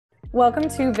Welcome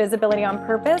to Visibility on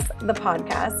Purpose, the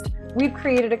podcast. We've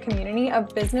created a community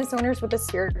of business owners with a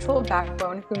spiritual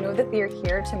backbone who know that they're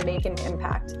here to make an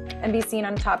impact and be seen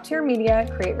on top-tier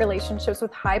media, create relationships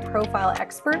with high-profile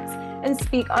experts, and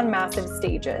speak on massive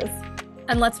stages.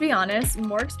 And let's be honest,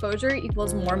 more exposure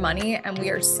equals more money, and we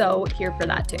are so here for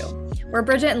that too. We're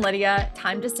Bridget and Lydia.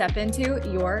 Time to step into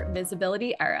your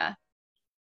visibility era.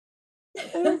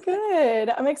 I'm good.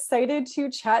 I'm excited to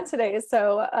chat today.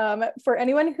 So for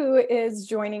anyone who is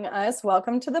joining us,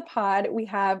 welcome to the pod. We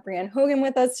have Brie Hogan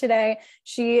with us today.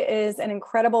 She is an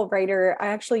incredible writer. I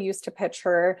actually used to pitch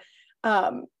her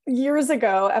years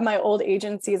ago at my old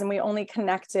agencies, and we only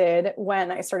connected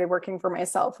when I started working for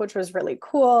myself, which was really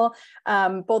cool.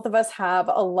 Both of us have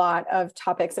a lot of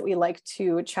topics that we like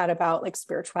to chat about, like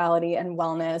spirituality and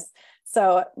wellness.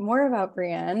 So more about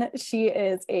Brie. She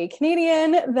is a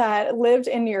Canadian that lived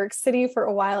in New York City for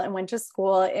a while and went to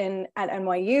school at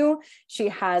NYU. She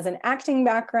has an acting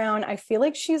background. I feel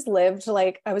like she's lived,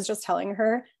 like I was just telling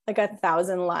her, like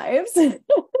 1,000 lives.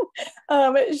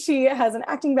 She has an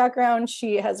acting background.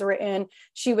 She was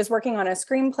working on a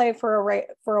screenplay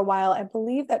for a while. I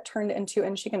believe that turned into,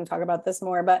 and she can talk about this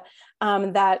more, but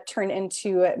that turned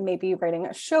into maybe writing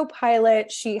a show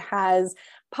pilot. She has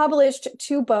published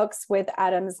 2 books with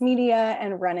Adams Media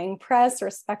and Running Press,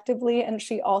 respectively, and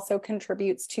she also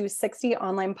contributes to 60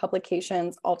 online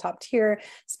publications, all top tier,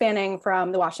 spanning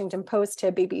from the Washington Post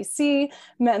to BBC,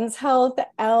 Men's Health,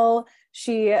 Elle.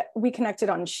 We connected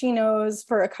on She Knows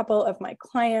for a couple of my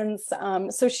clients.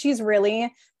 So she's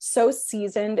really so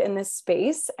seasoned in this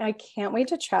space. I can't wait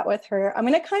to chat with her. I'm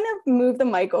going to kind of move the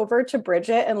mic over to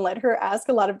Bridget and let her ask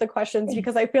a lot of the questions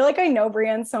because I feel like I know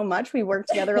Brie so much. We work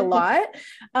together a lot.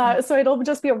 So it'll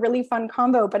just be a really fun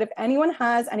combo. But if anyone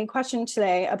has any question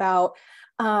today about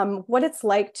what it's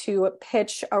like to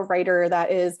pitch a writer that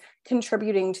is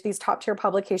contributing to these top tier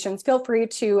publications, feel free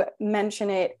to mention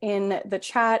it in the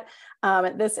chat.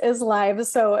 This is live,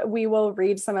 so we will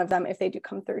read some of them if they do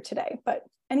come through today. But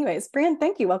anyways, Brie,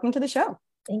 thank you. Welcome to the show.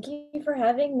 Thank you for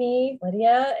having me,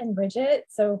 Lydia and Bridget.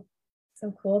 So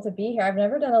cool to be here. I've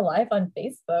never done a live on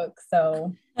Facebook,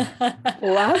 so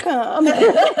welcome.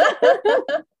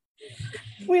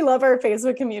 We love our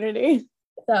Facebook community.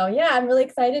 So yeah, I'm really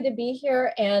excited to be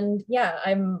here. And yeah,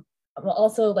 I'm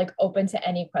also like open to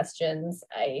any questions.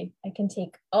 I can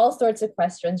take all sorts of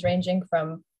questions ranging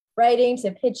from writing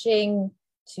to pitching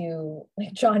to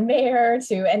like John Mayer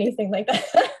to anything like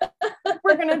that.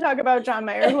 We're going to talk about John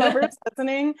Mayer. Whoever's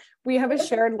listening, we have a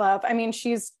shared love. I mean,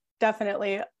 she's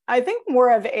definitely, I think,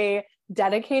 more of a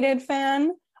dedicated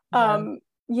fan.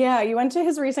 Yeah, you went to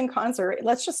his recent concert.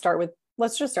 Let's just start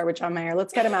with John Mayer.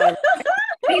 Let's get him out of it.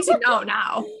 I need to know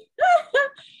now.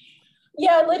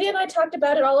 Yeah, Lydia and I talked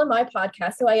about it all on my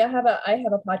podcast. So I have a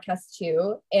podcast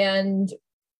too. And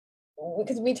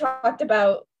because we talked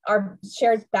about our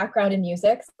shared background in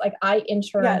music, like I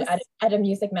interned at a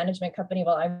music management company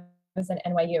while I was in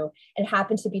NYU, and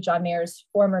happened to be John Mayer's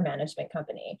former management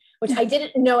company, which I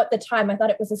didn't know at the time. I thought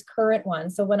it was his current one.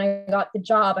 So when I got the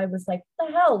job, I was like, what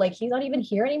the hell? Like, he's not even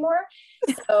here anymore.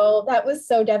 So that was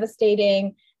so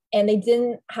devastating. And they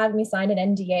didn't have me sign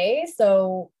an NDA.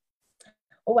 So,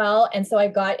 well, and so I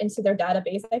got into their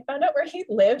database. I found out where he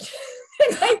lived.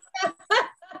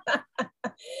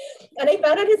 And I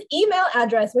found out his email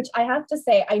address, which I have to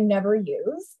say I never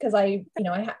use because I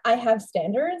have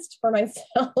standards for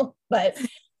myself. But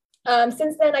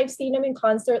since then, I've seen him in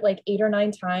concert like 8 or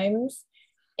 9 times,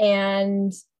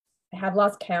 and I have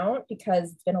lost count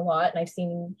because it's been a lot. And I've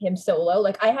seen him solo.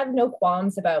 Like, I have no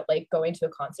qualms about like going to a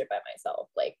concert by myself.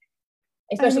 Like,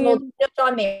 especially a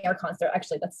John Mayer concert.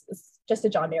 Actually, it's just a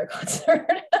John Mayer concert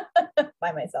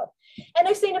by myself. And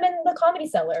I've seen him in the Comedy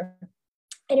Cellar.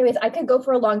 Anyways, I could go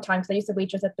for a long time because I used to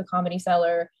waitress at the Comedy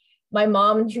Cellar. My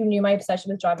mom, who knew my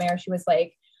obsession with John Mayer, she was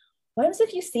like, what happens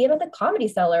if you see him at the Comedy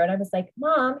Cellar? And I was like,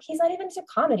 Mom, he's not even into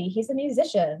comedy. He's a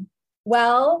musician.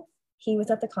 Well, he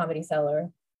was at the Comedy Cellar.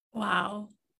 Wow.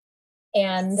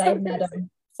 And I met him.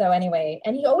 So anyway,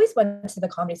 and he always went to the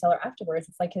Comedy Cellar afterwards.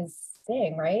 It's like his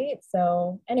thing, right?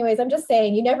 So anyways, I'm just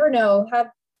saying, you never know.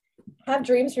 Have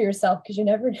dreams for yourself, because you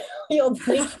never know.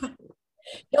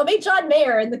 You'll meet John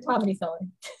Mayer in the Comedy Cellar.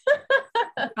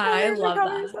 I love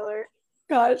that. Cellar.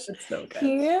 Gosh, it's so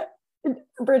good.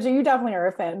 Bridget, you definitely are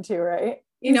a fan too, right?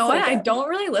 You know what? I don't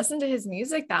really listen to his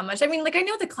music that much. I mean, like, I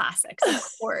know the classics, of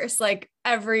course. Like,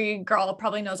 every girl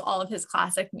probably knows all of his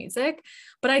classic music,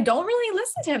 but I don't really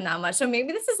listen to him that much. So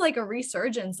maybe this is like a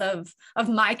resurgence of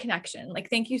my connection. Like,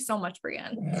 thank you so much, Brie.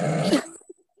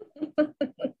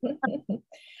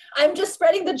 I'm just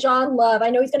spreading the John love. I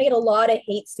know he's going to get a lot of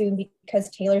hate soon because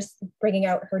Taylor's bringing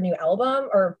out her new album,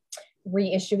 or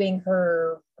reissuing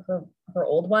her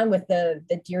old one with the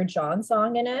Dear John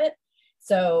song in it.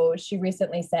 So she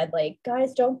recently said, like,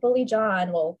 guys, don't bully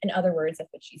John. Well, in other words,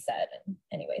 that's what she said. And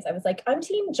anyways, I was like, I'm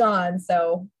team John.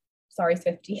 So sorry,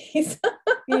 Swifties.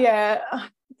 Yeah.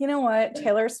 You know what?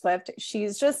 Taylor Swift,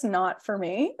 she's just not for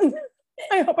me.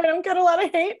 I hope I don't get a lot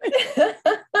of hate.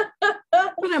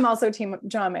 But I'm also team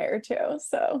John Mayer too.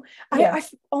 So I,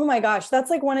 oh my gosh,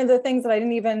 that's like one of the things that I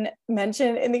didn't even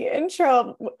mention in the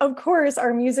intro. Of course,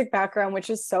 our music background, which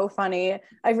is so funny.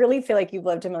 I really feel like you've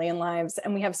lived a million lives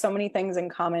and we have so many things in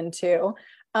common too.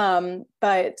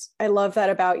 But I love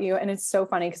that about you. And it's so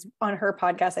funny because on her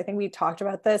podcast, I think we talked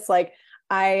about this. Like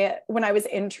when I was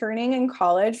interning in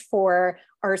college for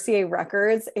RCA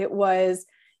Records, it was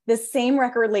the same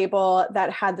record label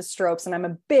that had the Strokes. And I'm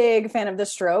a big fan of the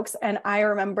Strokes. And I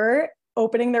remember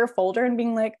opening their folder and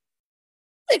being like,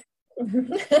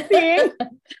 just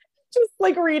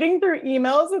like reading through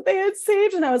emails that they had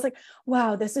saved. And I was like,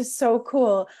 wow, this is so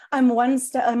cool. I'm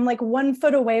like 1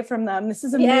 foot away from them. This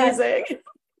is amazing.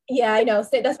 Yeah, I know.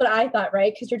 So that's what I thought,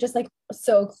 right? Because you're just like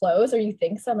so close, or you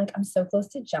think so. I'm like, I'm so close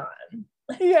to John.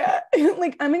 Yeah,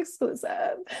 like I'm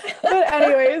exclusive. But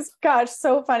anyways, gosh,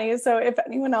 so funny. So if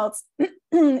anyone else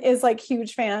is like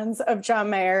huge fans of John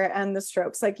Mayer and the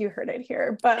Strokes, like you heard it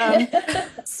here. But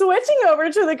switching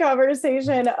over to the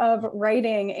conversation of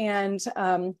writing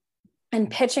and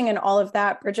pitching and all of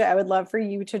that, Bridget, I would love for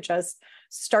you to just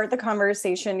start the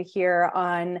conversation here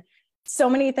on so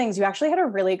many things. You actually had a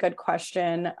really good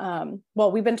question.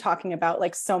 Well, we've been talking about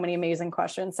like so many amazing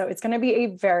questions. So it's going to be a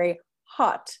very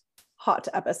hot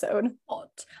episode.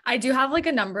 I do have like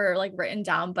a number like written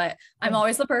down, but I'm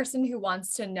always the person who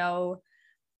wants to know,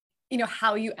 you know,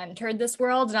 how you entered this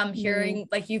world. And I'm hearing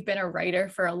like you've been a writer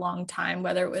for a long time,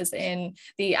 whether it was in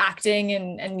the acting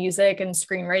and music and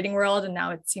screenwriting world, and now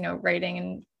it's, you know, writing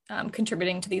and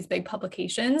contributing to these big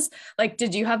publications. Like,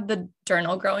 did you have the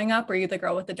journal growing up? Were you the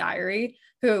girl with the diary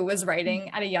who was writing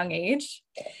at a young age?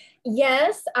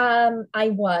 Yes, I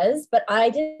was, but I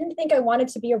didn't think I wanted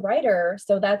to be a writer.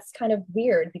 So that's kind of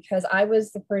weird because I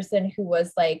was the person who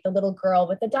was like the little girl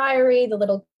with the diary, the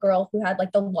little girl who had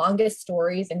like the longest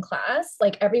stories in class.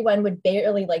 Like everyone would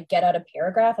barely like get out a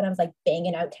paragraph and I was like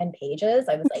banging out 10 pages.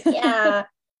 I was like, yeah,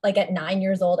 like at 9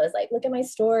 years old, I was like, look at my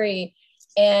story.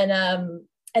 And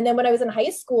then when I was in high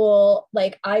school,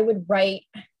 like I would write,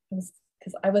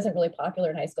 because I wasn't really popular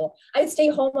in high school, I would stay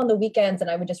home on the weekends and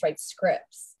I would just write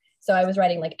scripts. So I was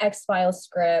writing like X-Files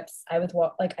scripts. I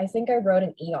think I wrote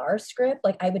an ER script.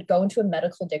 Like I would go into a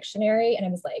medical dictionary and I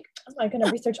was like, oh, I'm going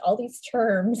to research all these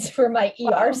terms for my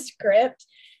ER script.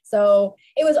 So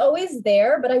it was always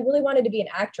there, but I really wanted to be an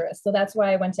actress. So that's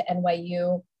why I went to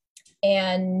NYU.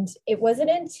 And it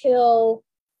wasn't until,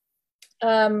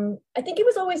 I think it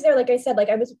was always there. Like I said, like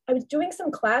I was doing some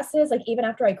classes, like even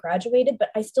after I graduated, but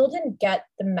I still didn't get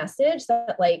the message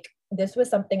that like, this was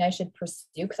something I should pursue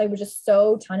because I was just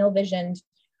so tunnel visioned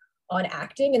on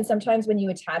acting. And sometimes when you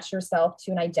attach yourself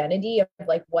to an identity of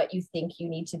like what you think you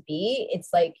need to be,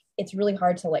 it's like, it's really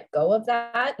hard to let go of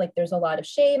that. Like there's a lot of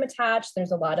shame attached.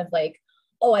 There's a lot of like,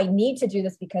 oh, I need to do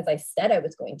this because I said I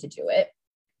was going to do it,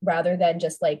 rather than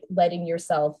just like letting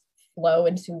yourself flow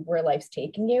into where life's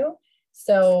taking you.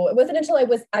 So it wasn't until I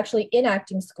was actually in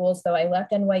acting school. So I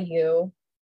left NYU.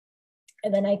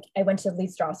 And then I went to Lee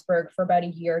Strasberg for about a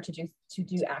year to do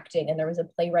acting. And there was a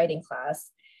playwriting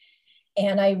class.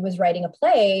 And I was writing a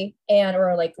play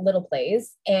or like little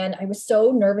plays. And I was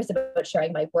so nervous about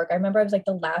sharing my work. I remember I was like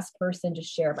the last person to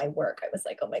share my work. I was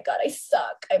like, oh my God, I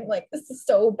suck. I'm like, this is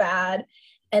so bad.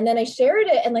 And then I shared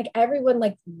it and like everyone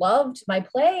like loved my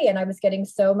play. And I was getting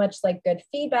so much like good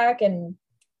feedback. And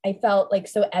I felt like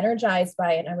so energized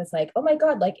by it. And I was like, oh my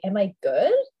God, like, am I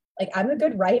good? Like I'm a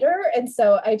good writer. And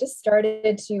so I just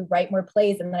started to write more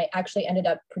plays. And then I actually ended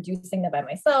up producing them by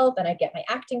myself. And I get my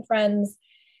acting friends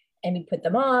and we put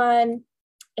them on.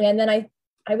 And then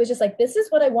I was just like, this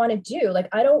is what I want to do. Like,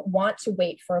 I don't want to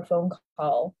wait for a phone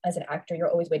call as an actor.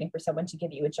 You're always waiting for someone to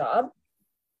give you a job.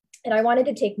 And I wanted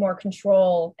to take more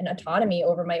control and autonomy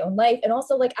over my own life. And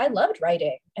also like, I loved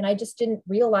writing and I just didn't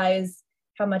realize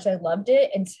how much I loved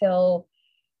it until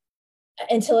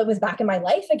it was back in my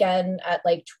life again at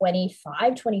like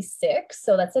 25, 26.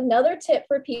 So that's another tip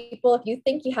for people. If you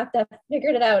think you have to have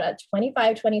figured it out at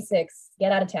 25, 26,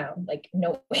 get out of town. Like,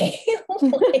 no way.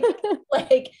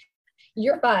 like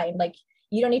you're fine. Like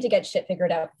you don't need to get shit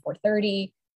figured out before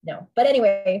 30. No. But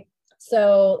anyway,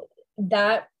 so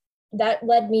that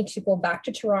led me to go back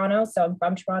to Toronto. So I'm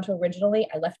from Toronto originally.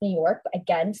 I left New York,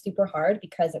 again, super hard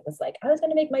because it was like, I was going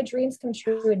to make my dreams come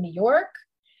true in New York.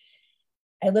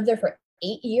 I lived there for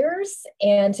 8 years,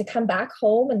 and to come back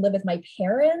home and live with my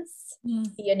parents,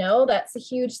 you know, that's a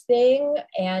huge thing.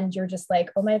 And you're just like,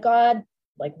 oh my God,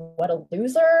 like what a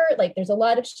loser. Like there's a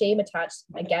lot of shame attached,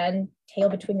 again, tail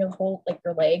between your whole, like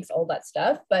your legs, all that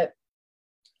stuff. But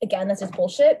again, that's just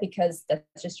bullshit, because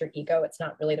that's just your ego. It's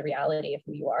not really the reality of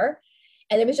who you are.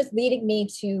 And it was just leading me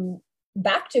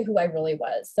back to who I really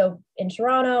was. So in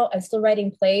Toronto, I'm still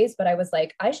writing plays, but I was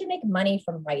like, I should make money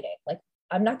from writing. Like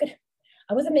I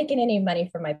wasn't making any money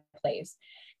from my plays.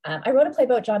 I wrote a play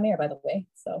about John Mayer, by the way.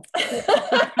 So,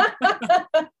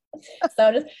 I just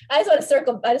want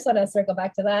to circle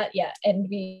back to that. Yeah. And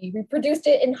we produced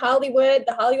it in Hollywood,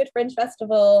 the Hollywood Fringe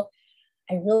Festival.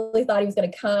 I really thought he was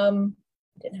going to come.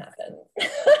 It didn't happen.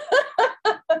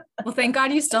 Well, thank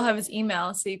God you still have his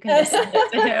email, so you can just send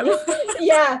it to him.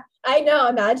 Yeah, I know.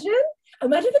 Imagine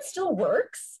if it still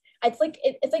works. It's like,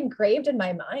 it's engraved in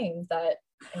my mind that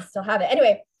I still have it.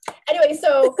 Anyway,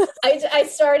 so I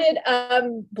started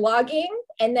blogging,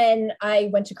 and then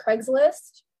I went to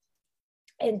Craigslist,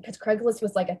 and because Craigslist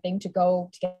was like a thing to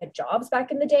get jobs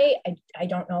back in the day. I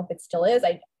don't know if it still is.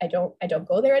 I don't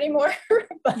go there anymore,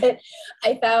 but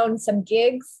I found some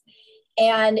gigs,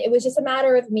 and it was just a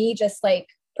matter of me just like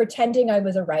pretending I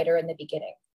was a writer in the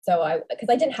beginning. So because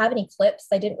I didn't have any clips,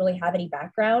 I didn't really have any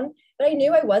background, but I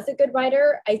knew I was a good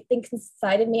writer. I think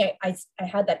inside of me, I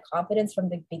had that confidence from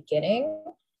the beginning.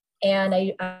 And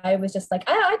I was just like,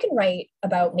 I can write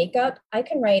about makeup. I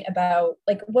can write about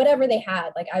like whatever they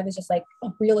had. Like, I was just like,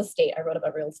 oh, real estate. I wrote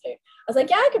about real estate. I was like,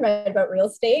 yeah, I can write about real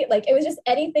estate. Like, it was just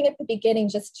anything at the beginning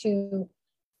just to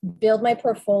build my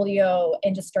portfolio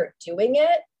and just start doing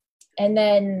it. And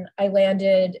then I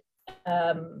landed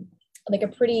like a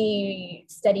pretty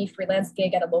steady freelance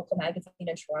gig at a local magazine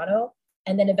in Toronto.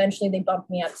 And then eventually they bumped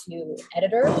me up to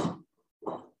editor.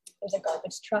 There's a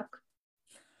garbage truck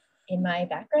in my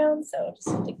background, so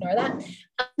just ignore that.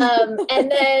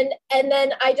 And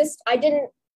then I didn't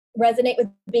resonate with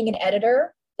being an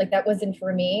editor. Like, that wasn't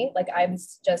for me. Like, I'm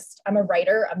a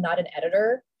writer. I'm not an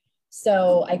editor.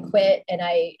 So I quit, and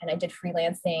I did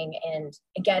freelancing. And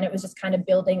again, it was just kind of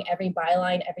building every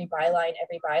byline,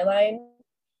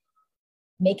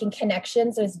 making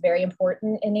connections is very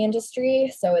important in the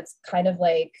industry. So it's kind of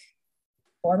like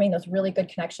forming those really good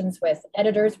connections with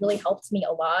editors really helped me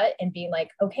a lot, and being like,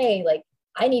 okay, like,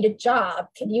 I need a job.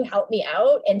 Can you help me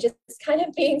out? And just kind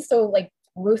of being so like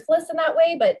ruthless in that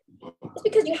way, but it's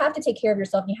because you have to take care of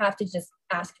yourself, and you have to just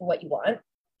ask for what you want.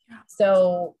 Yeah.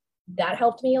 So that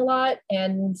helped me a lot.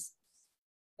 And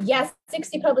yes,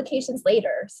 60 publications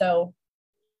later. So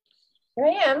here I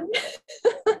am.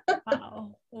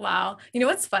 Wow. You know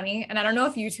what's funny? And I don't know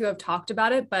if you two have talked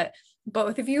about it, but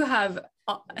both of you have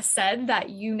said that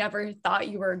you never thought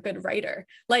you were a good writer.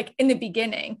 Like, in the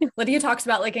beginning, Lydia talks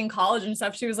about like in college and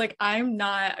stuff, she was like, I'm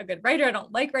not a good writer. I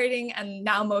don't like writing. And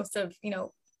now most of,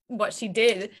 what she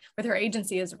did with her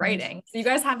agency is writing. So you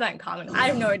guys have that in common. I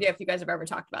have no idea if you guys have ever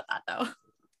talked about that though.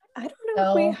 I don't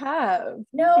know if we have.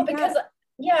 No, because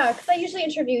I usually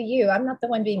interview you. I'm not the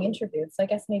one being interviewed. So I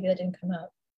guess maybe that didn't come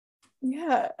up.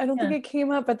 Yeah, I don't think it came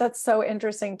up, but that's so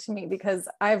interesting to me, because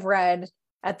I've read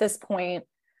at this point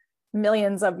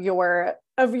millions of your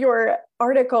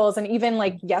articles. And even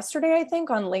like yesterday, I think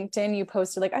on LinkedIn, you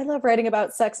posted like, I love writing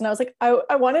about sex. And I was like,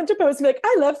 I wanted to post and be like,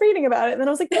 I love reading about it. And then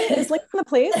I was like, is LinkedIn the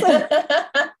place?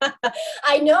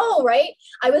 I know, right?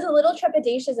 I was a little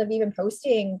trepidatious of even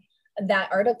posting that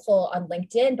article on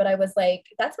LinkedIn, but I was like,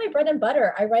 that's my bread and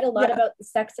butter. I write a lot about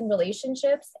sex and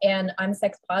relationships, and I'm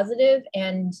sex positive.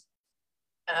 And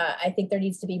I think there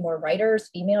needs to be more writers,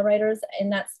 female writers in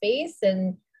that space.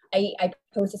 And I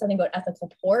posted something about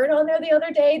ethical porn on there the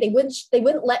other day. They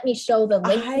wouldn't let me show the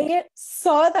link. I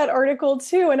saw that article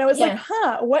too, and I was like,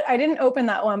 what? I didn't open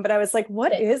that one, but I was like,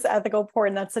 what is ethical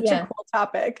porn? That's such a cool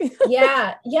topic.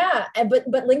 Yeah. But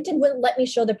LinkedIn wouldn't let me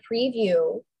show the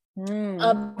preview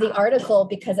of the article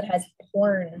because it has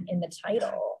porn in the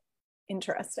title.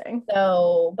 Interesting.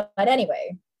 So, but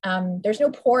anyway, there's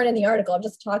no porn in the article. I'm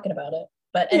just talking about it.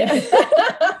 But anyway.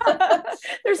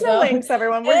 There's no links,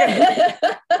 everyone. We're good.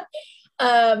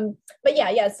 But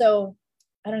yeah. So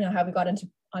I don't know how we got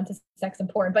onto sex and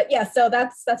porn, but yeah. So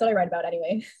that's what I write about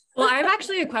anyway. Well, I have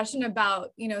actually a question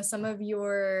about, some of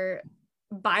your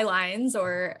bylines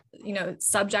or,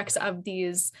 subjects of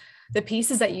the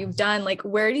pieces that you've done. Like,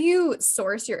 where do you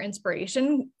source your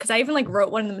inspiration? Because I even like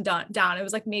wrote one of them down. It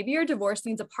was like, maybe your divorce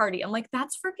needs a party. I'm like,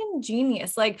 that's freaking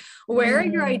genius. Like, where are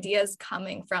your ideas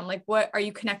coming from? Like, what are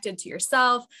you connected to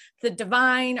yourself, the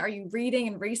divine? Are you reading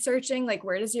and researching? Like,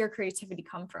 where does your creativity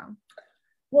come from?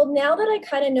 Well, now that I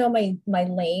kind of know my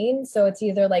lane, so it's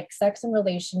either like sex and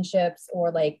relationships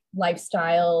or like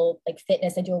lifestyle, like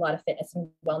fitness. I do a lot of fitness and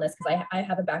wellness because I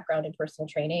have a background in personal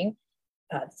training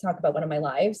to talk about one of my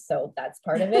lives. So that's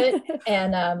part of it.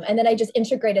 And then I just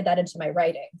integrated that into my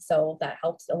writing. So that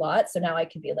helps a lot. So now I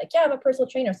can be like, yeah, I'm a personal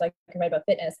trainer, so I can write about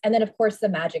fitness. And then of course the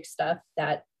magic stuff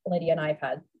that Lydia and I have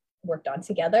had worked on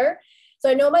together. So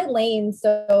I know my lane.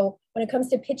 So when it comes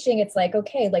to pitching, it's like,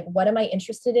 okay, like what am I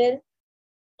interested in?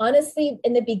 Honestly,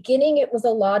 in the beginning, it was a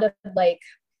lot of like,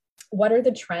 what are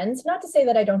the trends? Not to say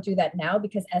that I don't do that now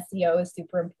because SEO is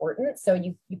super important. So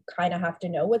you kind of have to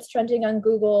know what's trending on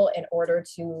Google in order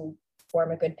to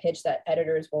form a good pitch that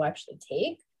editors will actually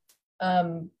take.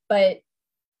 But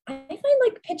I find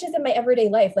like pitches in my everyday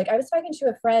life. Like I was talking to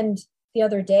a friend the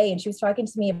other day and she was talking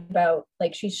to me about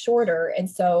like, she's shorter. And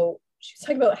so she was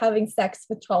talking about having sex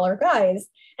with taller guys.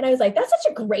 And I was like, that's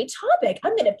such a great topic.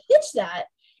 I'm going to pitch that.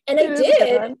 And I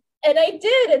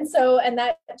did. And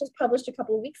that just published a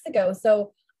couple of weeks ago.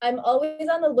 So I'm always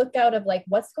on the lookout of like,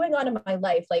 what's going on in my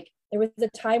life? Like there was a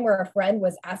time where a friend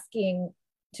was asking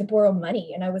to borrow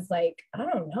money. And I was like, I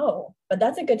don't know, but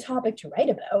that's a good topic to write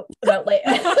about like,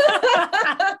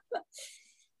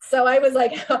 so I was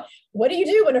like, what do you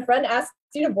do when a friend asks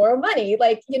you to borrow money?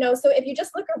 Like, you know, so if you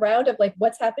just look around of like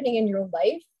what's happening in your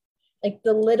life, like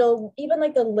even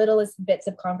like the littlest bits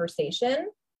of conversation,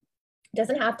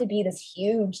 doesn't have to be this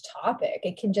huge topic.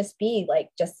 It can just be like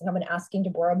just someone asking to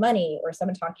borrow money or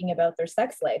someone talking about their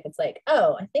sex life. It's like,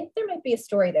 oh, I think there might be a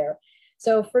story there.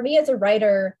 So for me as a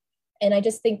writer, and I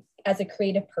just think as a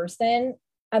creative person,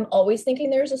 I'm always thinking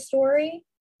there's a story.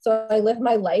 So I live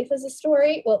my life as a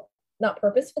story. Well, not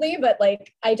purposefully, but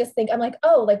like, I just think I'm like,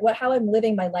 oh, like how I'm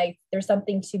living my life. There's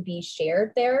something to be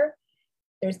shared there.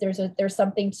 There's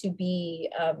something to be,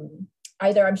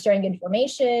 either I'm sharing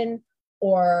information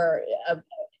or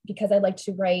because I like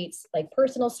to write like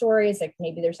personal stories, like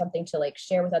maybe there's something to like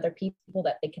share with other people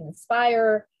that they can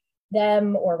inspire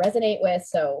them or resonate with.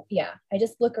 So yeah, I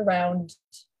just look around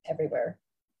everywhere.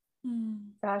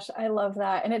 Gosh, I love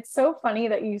that. And it's so funny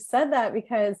that you said that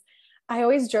because I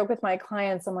always joke with my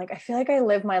clients. I'm like, I feel like I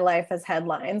live my life as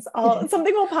headlines.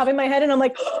 Something will pop in my head and I'm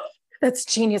like, oh, that's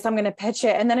genius. I'm going to pitch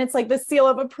it. And then it's like the seal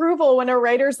of approval when a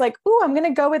writer's like, oh, I'm going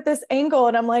to go with this angle.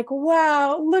 And I'm like,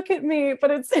 wow, look at me.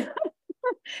 But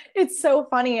it's so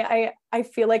funny. I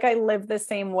feel like I live the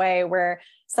same way where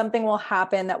something will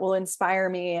happen that will inspire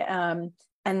me. And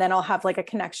then I'll have like a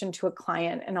connection to a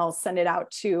client and I'll send it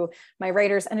out to my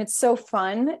writers. And it's so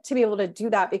fun to be able to do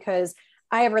that because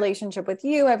I have a relationship with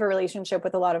you. I have a relationship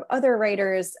with a lot of other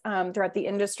writers throughout the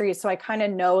industry. So I kind of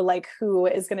know like who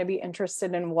is going to be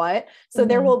interested in what. So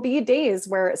there will be days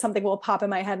where something will pop in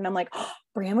my head and I'm like, oh,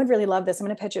 Brian would really love this. I'm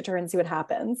going to pitch it to her and see what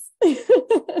happens.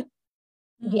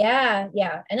 Yeah.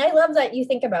 And I love that you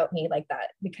think about me like that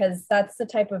because that's the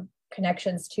type of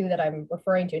connections too that I'm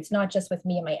referring to. It's not just with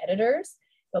me and my editors,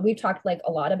 but we've talked like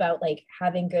a lot about like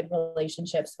having good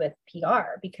relationships with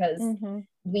PR because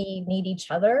we need each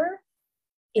other.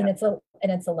 And it's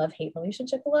a love-hate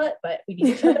relationship a lot, but we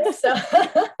need each other. So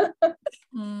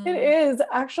it is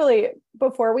actually,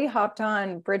 before we hopped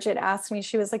on, Bridget asked me,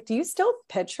 she was like, do you still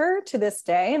pitch her to this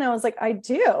day? And I was like, I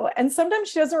do. And sometimes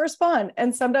she doesn't respond.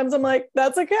 And sometimes I'm like,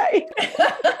 that's okay.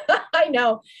 I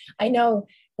know.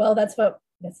 Well, that's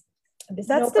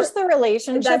just the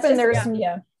relationship. And there's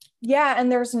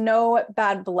and there's no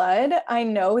bad blood. I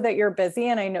know that you're busy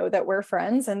and I know that we're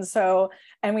friends. And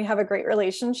we have a great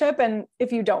relationship. And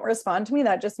if you don't respond to me,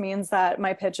 that just means that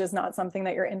my pitch is not something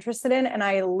that you're interested in. And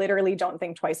I literally don't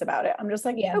think twice about it. I'm just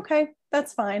like, okay,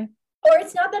 that's fine. Or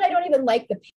it's not that I don't even like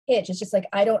the pitch. It's just like,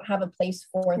 I don't have a place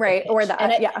for right. Or that.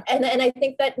 And I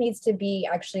think that needs to be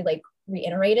actually like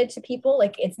reiterated to people.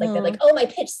 Like, it's like, they're like, oh, my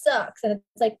pitch sucks. And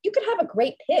it's like, you could have a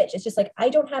great pitch. It's just like, I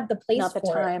don't have the place not the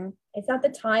for time. It. It's not the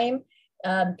time.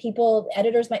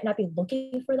 Editors might not be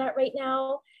looking for that right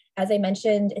now. As I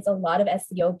mentioned, it's a lot of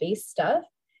SEO based stuff.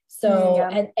 So,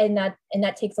 and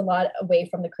that takes a lot away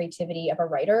from the creativity of a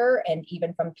writer and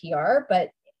even from PR, but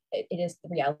it is the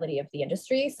reality of the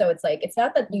industry. So it's like, it's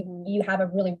not that you have a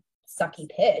really sucky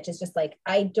pitch. It's just like,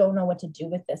 I don't know what to do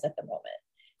with this at the moment.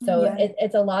 So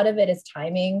it's a lot of it is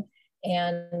timing,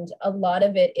 and a lot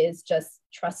of it is just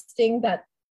trusting that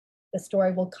the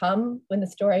story will come when the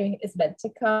story is meant to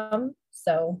come.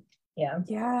 So,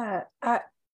 yeah.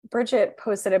 Bridget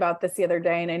posted about this the other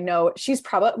day, and I know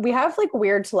we have like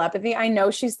weird telepathy. I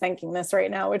know she's thinking this right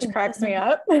now, which cracks me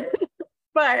up.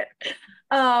 But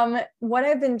what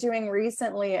I've been doing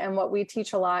recently and what we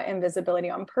teach a lot in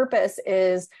Visibility on Purpose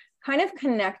is kind of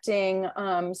connecting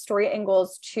story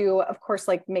angles to, of course,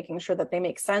 like making sure that they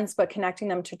make sense, but connecting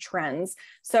them to trends.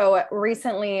 So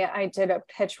recently I did a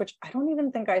pitch, which I don't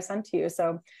even think I sent to you.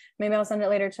 So maybe I'll send it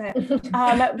later tonight.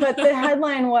 But the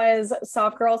headline was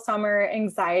Soft Girl Summer,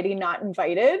 Anxiety Not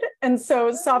Invited. And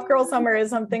so Soft Girl Summer is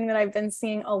something that I've been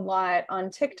seeing a lot on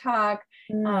TikTok,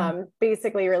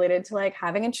 basically related to like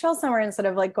having a chill summer instead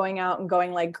of like going out and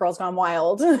going like Girls Gone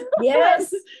Wild.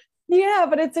 Yes. Yeah,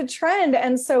 but it's a trend.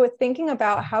 And so thinking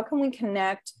about how can we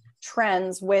connect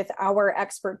trends with our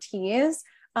expertise.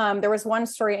 There was one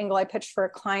story angle I pitched for a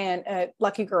client.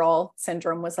 Lucky Girl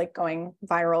syndrome was like going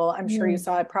viral. I'm sure you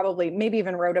saw it, probably maybe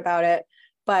even wrote about it.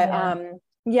 But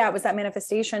yeah, it was that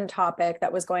manifestation topic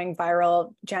that was going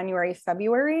viral January,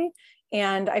 February.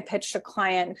 And I pitched a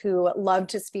client who loved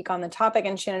to speak on the topic,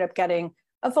 and she ended up getting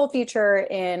a full feature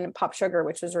in Pop Sugar,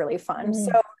 which was really fun.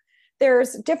 So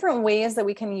there's different ways that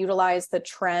we can utilize the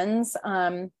trends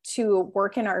to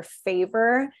work in our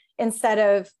favor instead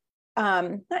of,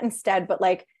 not instead, but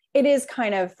like it is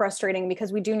kind of frustrating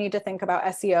because we do need to think about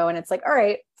SEO, and it's like, all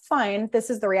right, fine, this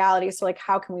is the reality. So like,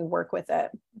 how can we work with it?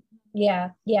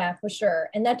 Yeah, for sure.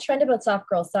 And that trend about Soft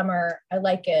Girl Summer, I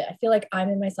like it. I feel like I'm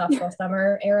in my Soft Girl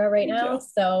Summer era right now.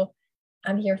 So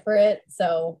I'm here for it.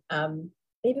 So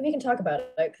maybe we can talk about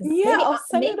it. Yeah, I'll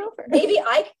send it over. Maybe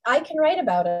I can write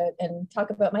about it and talk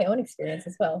about my own experience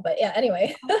as well. But yeah,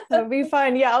 anyway. That'd be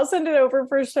fun. Yeah, I'll send it over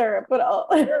for sure. But I'll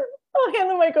hand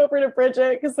the mic over to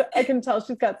Bridget because I can tell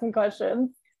she's got some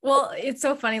questions. Well, it's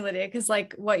so funny, Lydia, because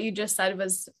like what you just said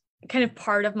was kind of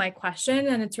part of my question.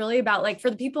 And it's really about like, for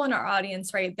the people in our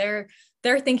audience, right,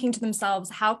 they're thinking to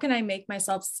themselves, how can I make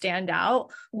myself stand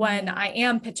out when I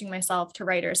am pitching myself to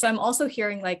writers? So I'm also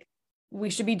hearing like,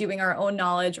 we should be doing our own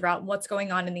knowledge about what's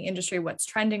going on in the industry, what's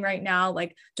trending right now,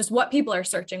 like just what people are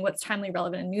searching, what's timely,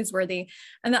 relevant, and newsworthy.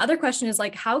 And the other question is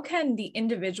like, how can the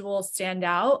individual stand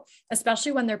out,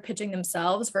 especially when they're pitching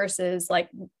themselves versus like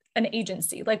an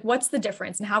agency? Like, what's the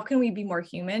difference, and how can we be more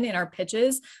human in our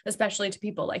pitches, especially to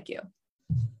people like you?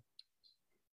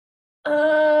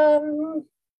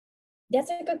 That's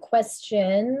a good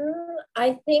question.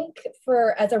 I think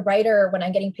as a writer, when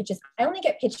I'm getting pitches, I only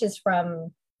get pitches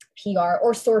from PR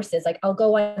or sources. Like I'll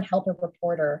go on Help a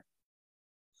Reporter.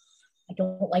 I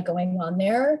don't like going on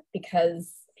there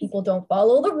because people don't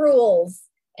follow the rules.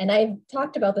 And I've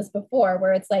talked about this before,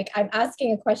 where it's like, I'm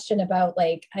asking a question about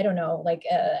like, I don't know, like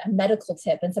a medical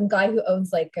tip, and some guy who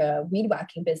owns like a weed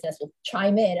whacking business will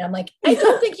chime in. And I'm like, I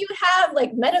don't think you have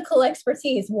like medical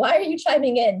expertise. Why are you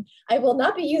chiming in? I will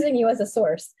not be using you as a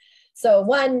source. So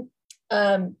one,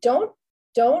 don't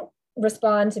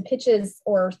respond to pitches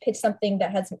or pitch something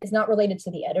that is not related to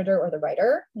the editor or the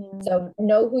writer. So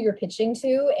know who you're pitching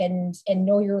to and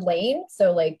know your lane.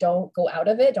 So like, don't go out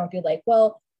of it. Don't be like,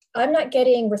 well, I'm not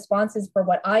getting responses for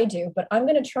what I do, but I'm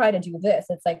going to try to do this.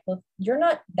 It's like, well, you're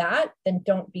not that, then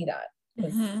don't be that,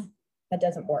 because that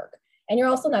doesn't work. And you're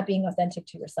also not being authentic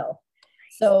to yourself.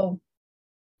 So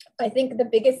I think the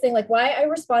biggest thing, like why I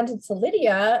responded to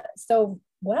Lydia so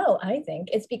well, I think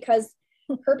it's because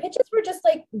her pitches were just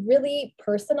like really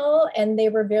personal, and they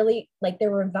were really like, they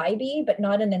were vibey, but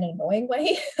not in an annoying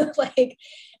way.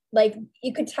 like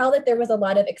you could tell that there was a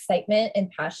lot of excitement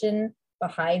and passion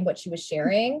behind what she was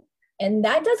sharing. And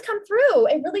that does come through.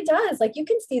 It really does. Like you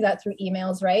can see that through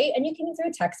emails, right? And you can through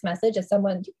a text message if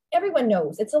everyone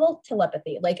knows. It's a little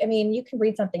telepathy. Like, I mean, you can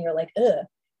read something, you're like, ugh,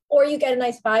 or you get a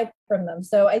nice vibe from them.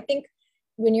 So I think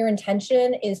when your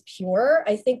intention is pure,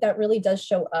 I think that really does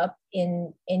show up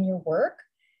in your work.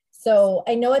 So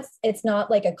I know it's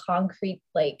not like a concrete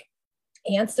like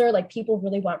answer. Like people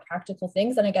really want practical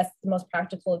things. And I guess the most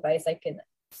practical advice I can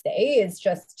say is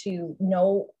just to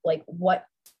know like what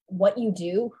you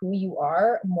do, who you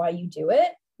are, and why you do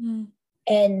it.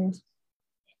 And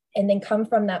then come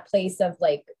from that place of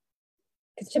like,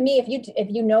 because to me, if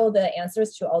you know the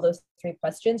answers to all those three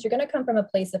questions, you're going to come from a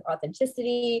place of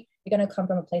authenticity. You're going to come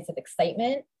from a place of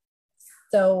excitement.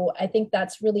 So I think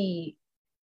that's really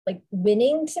like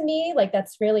winning to me. Like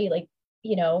that's really like,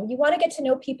 you want to get to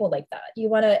know people like that. You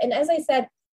want to, and as I said,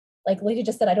 like Lydia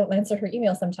just said, I don't answer her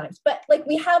email sometimes, but like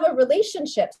we have a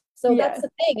relationship. So that's the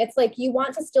thing. It's like, you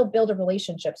want to still build a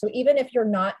relationship. So even if you're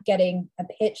not getting a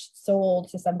pitch sold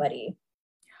to somebody,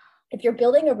 if you're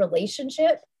building a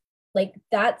relationship, like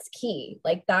that's key.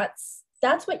 Like that's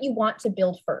what you want to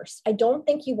build first. I don't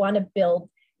think you want to build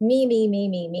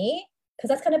me, because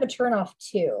that's kind of a turnoff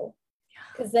too.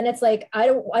 Because then it's like, I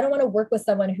don't want to work with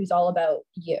someone who's all about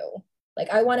you. Like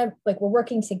I want to, like, we're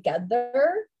working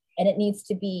together. And it needs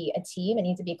to be a team. It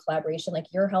needs to be a collaboration. Like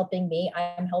you're helping me,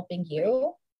 I'm helping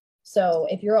you. So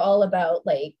if you're all about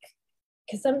like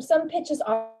because some pitches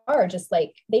are just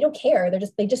like, they don't care.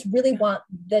 They just really want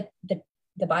the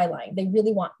byline. They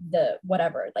really want the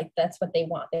whatever, like that's what they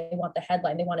want. They want the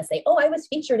headline. They want to say, oh, I was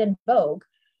featured in Vogue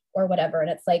or whatever. And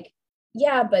it's like,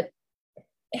 yeah, but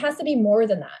it has to be more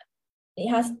than that. It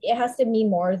has to mean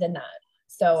more than that.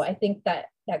 So I think that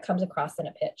comes across in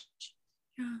a pitch.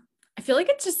 Yeah. I feel like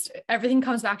it's just, everything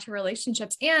comes back to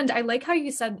relationships. And I like how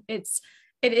you said it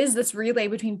is this relay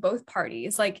between both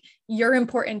parties. Like, you're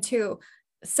important too.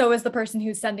 So is the person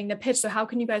who's sending the pitch. So how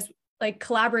can you guys like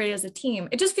collaborate as a team?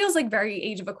 It just feels like very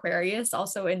Age of Aquarius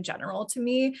also in general to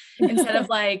me, instead of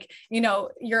like, you know,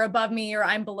 you're above me or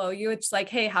I'm below you. It's like,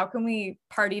 hey, how can we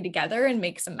party together and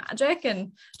make some magic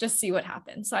and just see what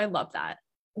happens? So I love that.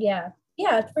 Yeah,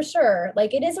 for sure.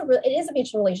 Like it is a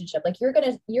mutual relationship. Like you're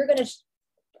gonna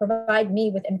provide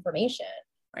me with information.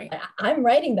 Right. I'm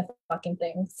writing the fucking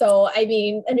thing. So I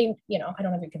mean, you know, I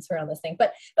don't have any concern on this thing,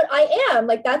 but I am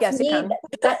like, that's yes, me.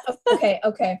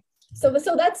 Okay.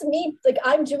 So that's me. Like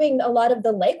I'm doing a lot of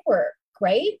the legwork,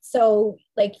 right? So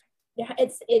like,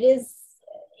 it is,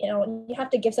 you know, you have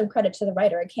to give some credit to the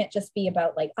writer. It can't just be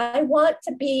about like, I want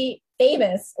to be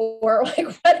famous or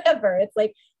like whatever. It's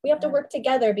like, we have to work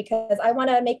together because I want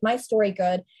to make my story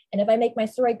good. And if I make my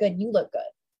story good, you look good.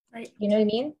 Right. You know what I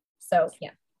mean? So, yeah.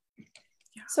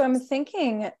 So I'm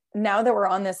thinking, now that we're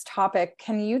on this topic,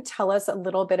 can you tell us a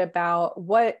little bit about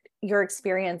what your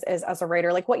experience is as a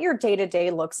writer, like what your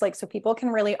day-to-day looks like so people can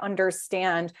really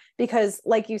understand? Because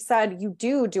like you said, you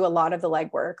do a lot of the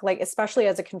legwork, like especially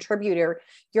as a contributor,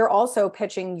 you're also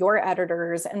pitching your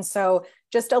editors. And so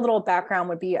just a little background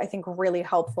would be, I think, really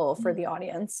helpful for the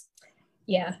audience.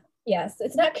 Yeah. Yes.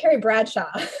 It's not Carrie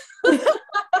Bradshaw.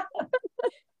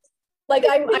 Like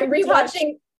I'm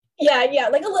rewatching. Yeah.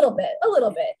 Like a little bit,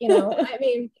 you know, I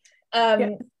mean,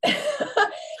 I'm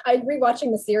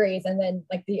rewatching the series, and then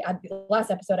like the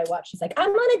last episode I watched, she's like, I'm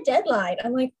on a deadline.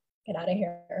 I'm like, get out of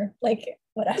here. Like,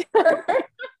 whatever.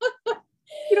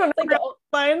 You don't like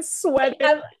lines sweating.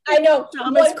 I know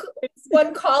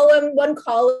one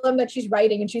column that she's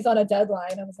writing, and she's on a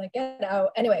deadline. I was like, get out.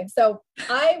 Anyway, so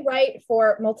I write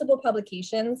for multiple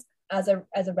publications as a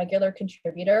regular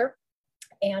contributor.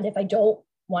 And if I don't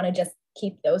want to just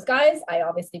keep those guys, I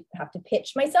obviously have to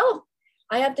pitch myself.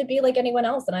 I have to be like anyone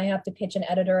else, and I have to pitch an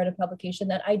editor at a publication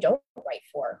that I don't write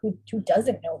for, who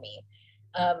doesn't know me.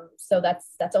 So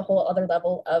that's a whole other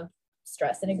level of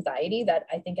stress and anxiety that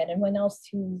I think anyone else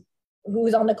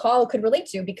who's on the call could relate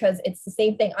to, because it's the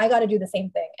same thing. I got to do the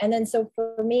same thing. And then so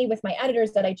for me, with my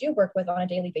editors that I do work with on a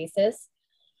daily basis,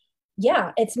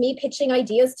 yeah, it's me pitching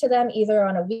ideas to them either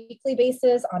on a weekly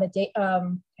basis, on a day,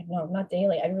 no, not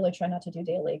daily. I really try not to do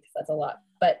daily because that's a lot,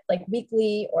 but like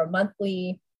weekly or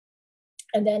monthly.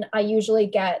 And then I usually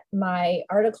get my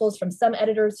articles from some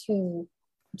editors who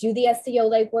do the SEO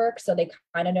legwork, so they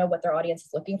kind of know what their audience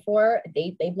is looking for.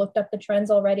 They've looked up the trends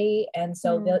already, and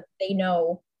so they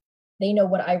know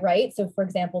what I write. So for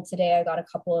example, today I got a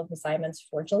couple of assignments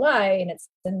for July, and it's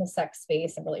in the sex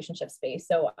space and relationship space.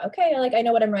 So okay, I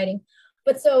know what I'm writing.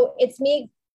 But so it's me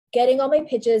getting all my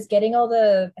pitches, getting all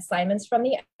the assignments from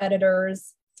the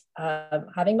editors,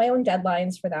 having my own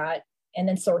deadlines for that, and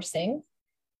then sourcing.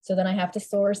 So then I have to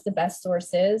source the best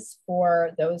sources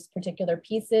for those particular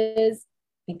pieces.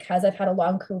 Because I've had a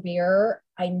long career,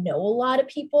 I know a lot of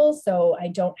people, so I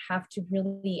don't have to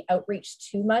really outreach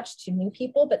too much to new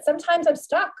people. But sometimes I'm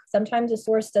stuck. Sometimes a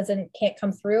source can't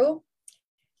come through.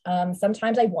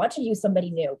 Sometimes I want to use somebody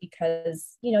new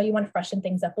because, you know, you want to freshen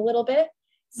things up a little bit.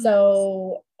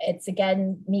 So it's,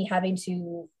 again, me having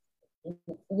to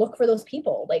look for those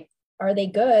people. Like, are they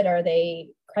good? Are they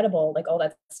credible? Like all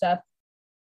that stuff.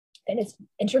 And it's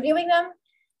interviewing them,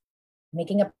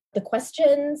 making up the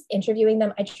questions, interviewing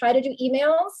them. I try to do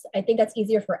emails. I think that's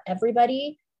easier for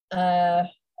everybody. I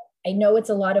know it's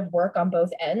a lot of work on both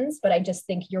ends, but I just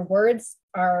think your words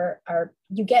I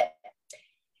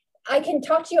can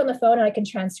talk to you on the phone and I can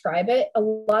transcribe it. A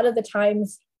lot of the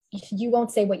times you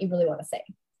won't say what you really want to say.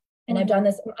 And I've done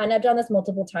this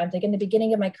multiple times. Like in the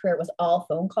beginning of my career, it was all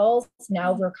phone calls.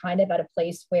 Now we're kind of at a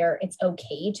place where it's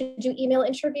okay to do email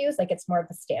interviews. Like it's more of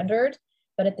the standard.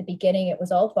 But at the beginning, it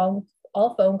was all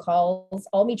phone calls,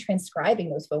 all me transcribing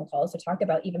those phone calls to talk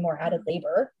about even more added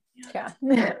labor. Yeah.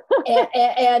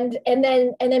 and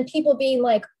then people being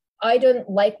like, I didn't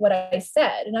like what I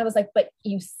said. And I was like, but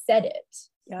you said it.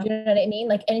 Yeah. You know what I mean?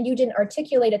 Like, and you didn't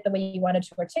articulate it the way you wanted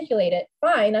to articulate it.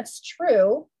 Fine, that's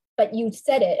true. But you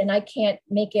said it, and I can't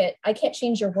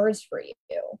change your words for you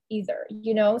either,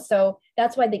 you know? So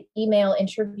that's why the email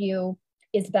interview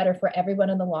is better for everyone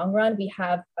in the long run. We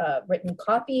have a written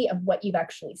copy of what you've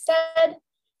actually said.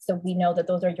 So we know that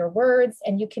those are your words,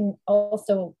 and you can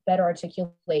also better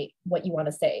articulate what you want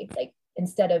to say. Like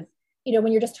instead of,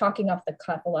 when you're just talking off the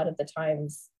cuff, a lot of the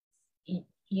times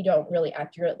you don't really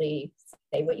accurately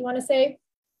say what you want to say.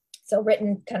 So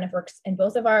written kind of works in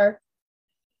both of our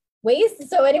ways.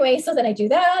 So anyway, so then I do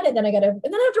that, and then I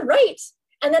have to write,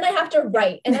 and then I have to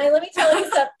write. And let me tell you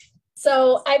something.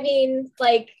 So, I mean,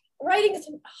 like writing is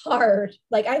hard.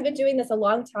 Like I've been doing this a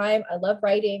long time. I love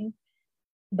writing,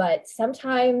 but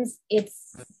sometimes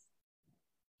it's,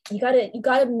 you gotta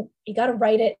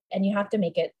write it, and you have to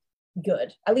make it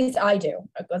good. At least I do.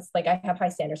 It's like I have high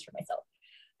standards for myself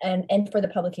and for the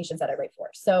publications that I write for.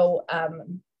 So,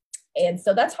 and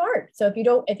so that's hard. So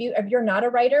if you're not a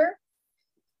writer,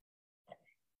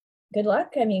 good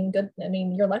luck.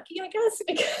 You're lucky, I guess,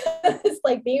 because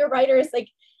like being a writer is like,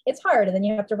 it's hard. And then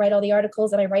you have to write all the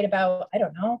articles that I write about. I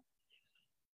don't know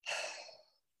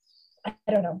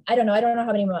how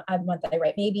many a month I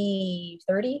write. Maybe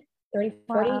 30, 40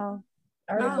 Wow.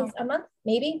 articles a month,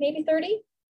 maybe 30.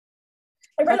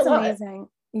 I write That's a lot. amazing.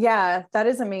 Yeah, that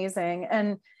is amazing.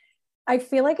 And I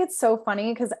feel like it's so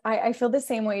funny because I feel the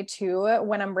same way too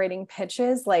when I'm writing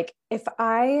pitches. Like if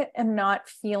I am not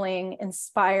feeling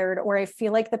inspired, or I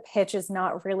feel like the pitch is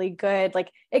not really good,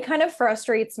 like it kind of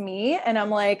frustrates me, and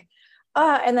I'm like,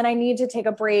 and then I need to take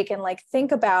a break and like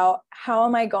think about how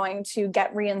am I going to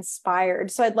get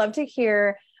re-inspired. So I'd love to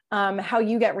hear how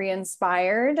you get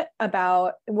re-inspired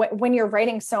about when you're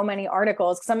writing so many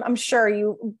articles, because I'm sure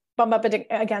you bump up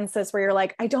against this where you're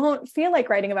like, I don't feel like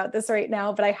writing about this right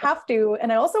now, but I have to,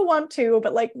 and I also want to,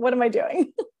 but like, what am I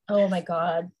doing? Oh my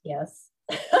God. Yes.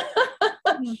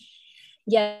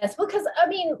 Yes. Well, because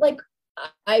like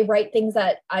I write things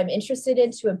that I'm interested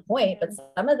in to a point, but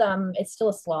some of them, it's still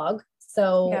a slog.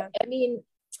 So, yeah.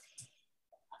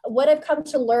 What I've come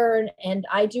to learn, and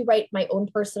I do write my own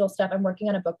personal stuff. I'm working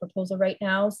on a book proposal right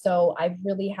now. So I've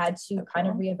really had to kind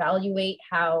of reevaluate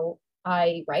how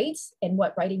I write and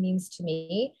what writing means to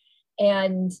me.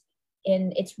 And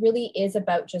it really is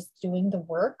about just doing the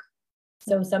work.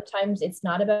 So sometimes it's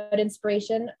not about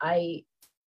inspiration. I'm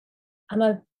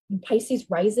a Pisces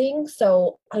rising.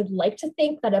 So I like to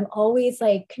think that I'm always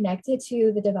like connected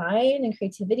to the divine and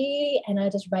creativity, and I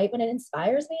just write when it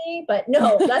inspires me. But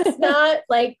no, that's not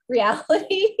like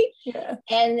reality. Yeah.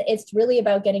 And it's really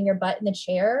about getting your butt in the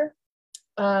chair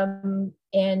and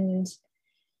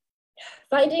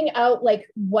finding out like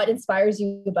what inspires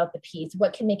you about the piece,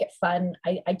 what can make it fun.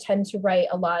 I tend to write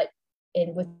a lot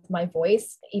with my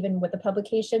voice, even with the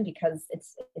publication, because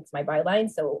it's my byline.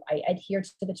 So I adhere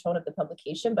to the tone of the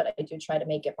publication, but I do try to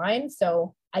make it mine.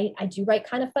 So I do write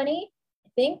kind of funny, I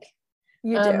think.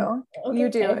 You do. Okay. You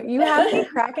do. You have me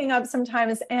cracking up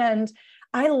sometimes. And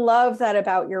I love that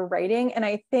about your writing. And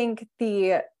I think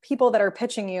the people that are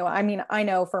pitching you, I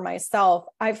know for myself,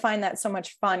 I find that so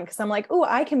much fun because I'm like, oh,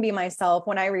 I can be myself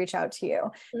when I reach out to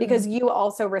you, because you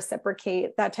also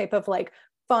reciprocate that type of like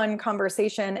fun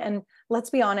conversation. And let's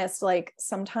be honest, like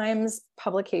sometimes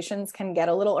publications can get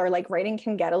a little, or like writing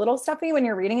can get a little stuffy when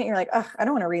you're reading it. You're like, oh, I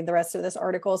don't want to read the rest of this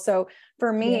article. So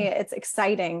for me, it's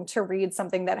exciting to read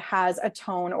something that has a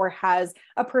tone or has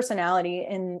a personality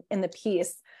in the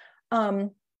piece. I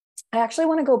actually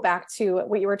want to go back to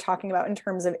what you were talking about in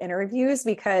terms of interviews,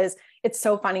 because it's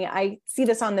so funny. I see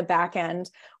this on the back end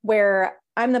where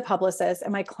I'm the publicist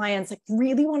and my clients like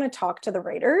really want to talk to the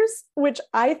writers, which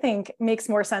I think makes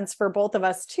more sense for both of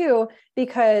us too,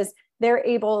 because they're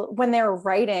able, when they're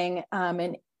writing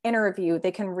an interview,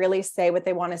 they can really say what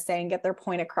they want to say and get their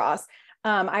point across.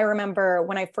 I remember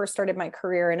when I first started my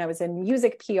career and I was in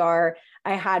music PR,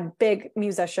 I had big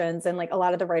musicians and like a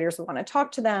lot of the writers would want to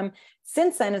talk to them.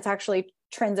 Since then, it's actually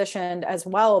transitioned as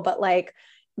well. But like,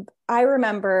 I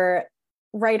remember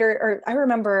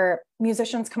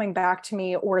musicians coming back to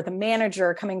me, or the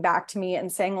manager coming back to me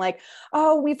and saying like,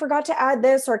 oh, we forgot to add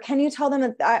this, or can you tell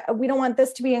them that we don't want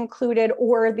this to be included,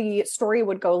 or the story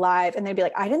would go live and they'd be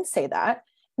like, I didn't say that.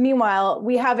 Meanwhile,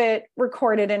 we have it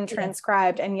recorded and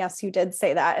transcribed. And yes, you did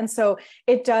say that. And so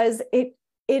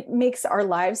it makes our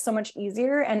lives so much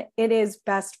easier, and it is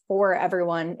best for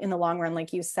everyone in the long run,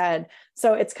 like you said.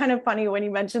 So it's kind of funny when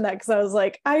you mentioned that, because I was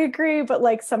like, I agree. But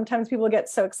like, sometimes people get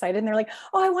so excited and they're like,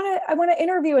 oh, I want to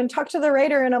interview and talk to the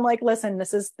writer. And I'm like, listen,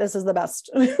 this is the best.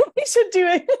 We should do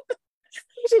it.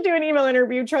 We should do an email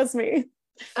interview. Trust me.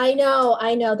 I know.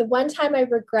 The one time I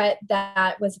regret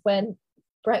that was when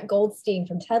Brett Goldstein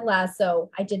from Ted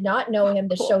Lasso, I did not know him.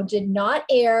 The show did not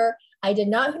air. I did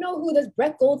not know who this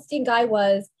Brett Goldstein guy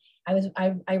was. I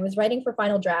was writing for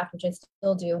Final Draft, which I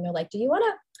still do. And they're like, do you want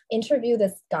to interview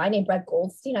this guy named Brett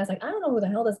Goldstein? I was like, I don't know who the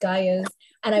hell this guy is.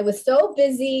 And I was so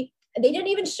busy they didn't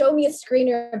even show me a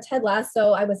screener of Ted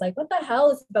Lasso. I was like, what the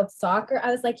hell is about soccer?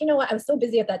 I was like, you know what? I was so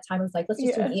busy at that time. I was like, let's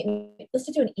just do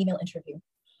an email interview.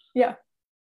 Yeah.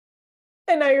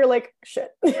 And now you're like, shit.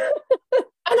 And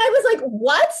I was like,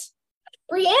 what?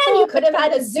 Brienne, you could have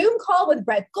had a Zoom call with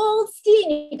Brett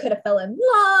Goldstein. You could have fell in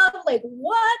love. Like,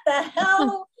 what the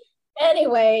hell?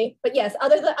 Anyway, but yes,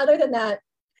 other than that,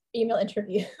 email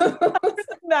interview.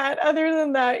 Other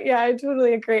than that, yeah, I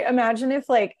totally agree. Imagine if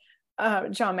like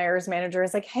John Mayer's manager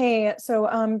is like, hey, so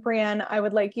Brienne, I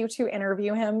would like you to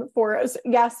interview him for us.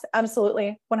 Yes,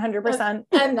 absolutely, 100%.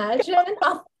 Imagine,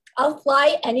 I'll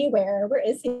fly anywhere. Where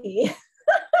is he?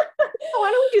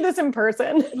 Why don't we do this in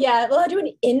person? Yeah, well, I'll do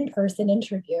an in-person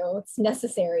interview. It's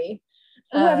necessary.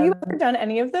 Have you ever done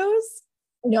any of those?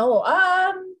 No,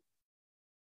 not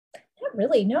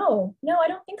really. No, I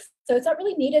don't think so. It's not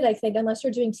really needed, I think, unless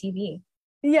you're doing TV.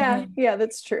 Yeah, yeah,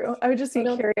 that's true. I would just be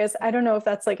curious. I don't know if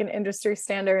that's like an industry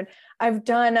standard. I've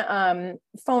done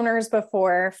phoners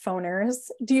before.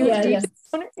 Phoners. Do you do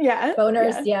phoners? Yeah.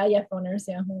 Phoners, yeah, phoners,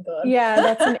 yeah. Oh, God. Yeah,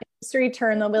 that's an industry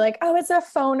term. They'll be like, oh, it's a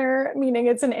phoner, meaning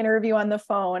it's an interview on the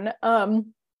phone.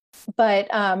 But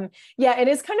yeah, it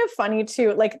is kind of funny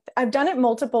too. Like I've done it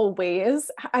multiple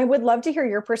ways. I would love to hear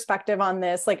your perspective on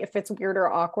this, like if it's weird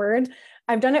or awkward.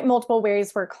 I've done it multiple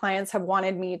ways where clients have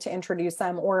wanted me to introduce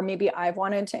them, or maybe I've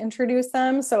wanted to introduce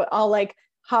them. So I'll like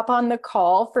hop on the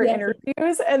call for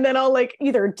interviews, and then I'll like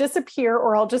either disappear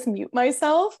or I'll just mute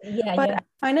myself. I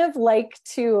kind of like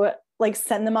to like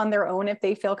send them on their own if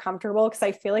they feel comfortable, because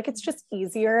I feel like it's just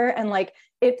easier and like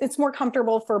it's more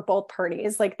comfortable for both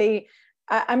parties. Like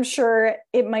I'm sure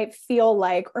it might feel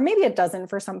like, or maybe it doesn't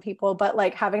for some people, but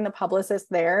like having the publicist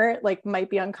there, like might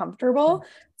be uncomfortable.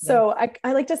 So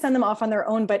I like to send them off on their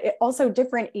own, but also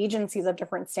different agencies have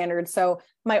different standards. So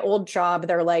my old job,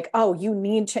 they're like, oh, you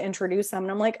need to introduce them.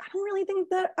 And I'm like, I don't really think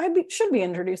that should be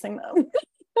introducing them.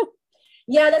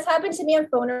 Yeah, that's happened to me on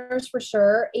phoners for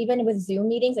sure. Even with Zoom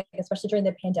meetings, like especially during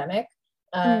the pandemic.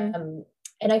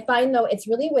 And I find though, it's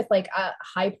really with like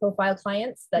high profile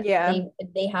clients that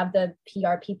they have the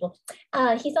PR people.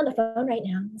 He's on the phone right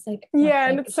now. It's like,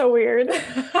 and it's so weird.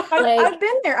 I've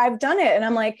been there. I've done it. And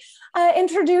I'm like,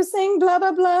 introducing blah,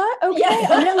 blah, blah. Okay.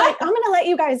 I'm gonna let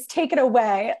you guys take it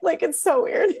away. Like, it's so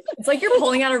weird. It's like you're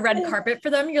pulling out a red carpet for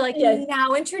them. You're like,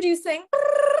 now introducing.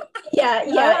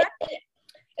 Yeah.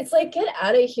 It's like, get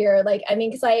out of here. Like, I mean,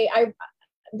 because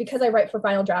I write for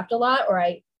Final Draft a lot,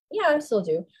 I still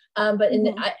do. But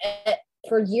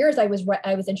for years I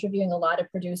was interviewing a lot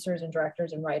of producers and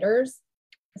directors and writers.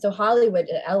 So Hollywood,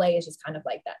 LA is just kind of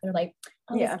like that. They're like,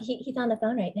 he's on the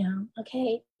phone right now.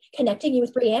 Okay, connecting you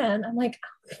with Brienne. I'm like,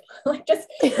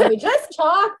 can we just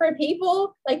talk for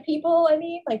people? Like people, I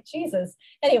mean, like Jesus.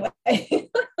 Anyway.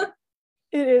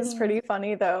 It is pretty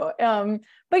funny though.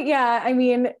 But yeah, I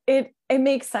mean, it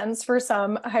makes sense for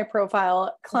some high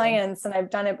profile clients, and I've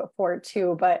done it before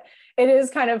too, but it is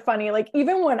kind of funny. Like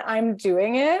even when I'm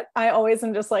doing it, I always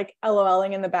am just like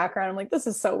LOLing in the background. I'm like, this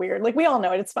is so weird. Like we all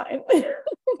know it, it's fine.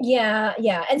 Yeah.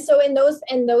 And so in those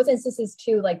instances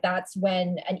too, like that's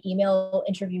when an email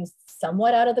interview is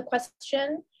somewhat out of the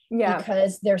question. Yeah.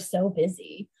 Because they're so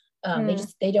busy.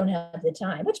 They don't have the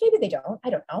time, which maybe they don't. I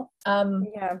don't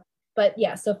know. But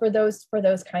yeah, so for those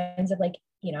kinds of like,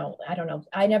 you know, I don't know,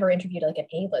 I never interviewed like an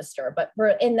A-lister, but for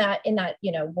in that,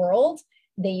 you know, world,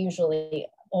 they usually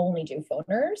only do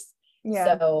phoners.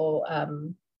 Yeah. So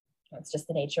it's just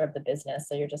the nature of the business.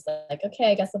 So you're just like,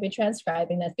 okay, I guess I'll be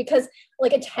transcribing this, because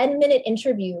like a 10-minute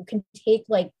interview can take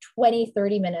like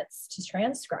 20-30 minutes to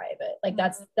transcribe it. Like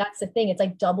that's the thing. It's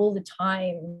like double the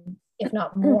time, if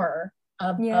not more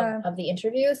of the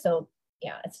interview. So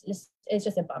yeah, it's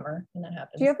just a bummer when that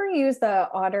happens. Do you ever use the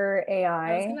Otter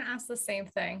AI? I was gonna ask the same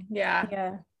thing.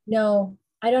 Yeah. No,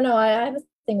 I don't know. I have a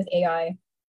thing with AI.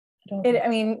 I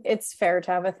mean, it's fair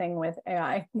to have a thing with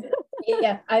AI.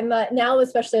 Yeah, I'm now,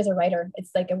 especially as a writer,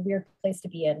 it's like a weird place to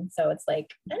be in. So it's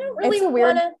like I don't really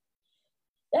want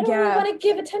to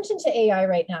give attention to AI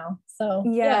right now. So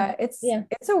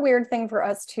it's a weird thing for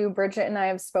us too. Bridget and I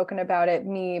have spoken about it,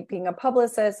 me being a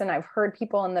publicist, and I've heard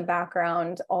people in the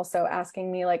background also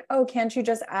asking me like, oh, can't you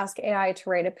just ask AI to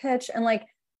write a pitch? And like,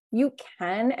 you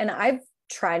can, and I've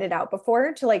tried it out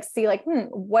before to like see like,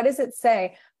 what does it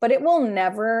say? But it will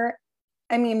never,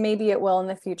 I mean, maybe it will in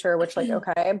the future, which like,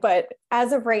 okay. But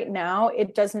as of right now,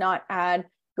 it does not add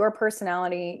your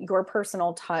personality, your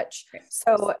personal touch.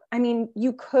 So, I mean,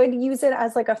 you could use it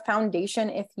as like a foundation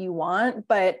if you want,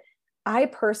 but I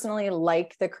personally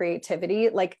like the creativity.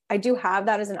 Like I do have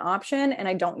that as an option and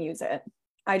I don't use it.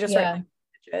 I just write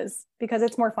pitches because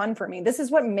it's more fun for me. This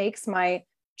is what makes my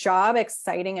job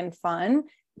exciting and fun.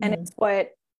 And it's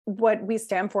what what we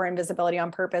stand for in Visibility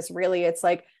on Purpose. Really, it's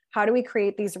like, how do we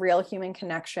create these real human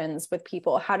connections with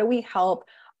people? How do we help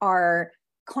our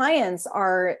clients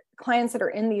that are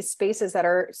in these spaces that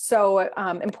are so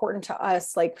important to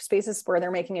us, like spaces where they're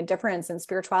making a difference in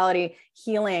spirituality,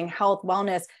 healing, health,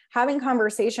 wellness, having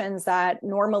conversations that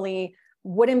normally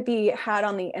wouldn't be had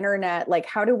on the internet. Like,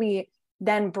 how do we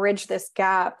then bridge this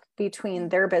gap between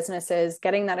their businesses,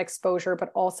 getting that exposure,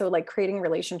 but also like creating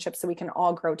relationships so we can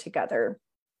all grow together?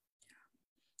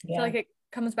 I feel like it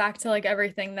comes back to like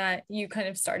everything that you kind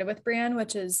of started with, Brienne,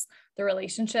 which is the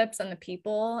relationships and the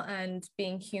people and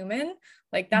being human.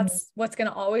 Like that's what's going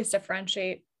to always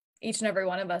differentiate each and every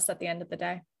one of us at the end of the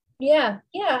day. Yeah.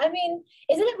 I mean,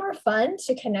 isn't it more fun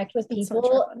to connect with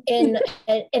people in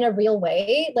a real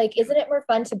way? Like, isn't it more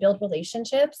fun to build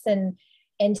relationships and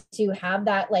to have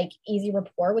that like easy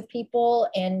rapport with people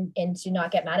and to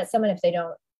not get mad at someone if they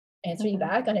don't answer you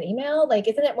back on an email? Like,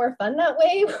 isn't it more fun that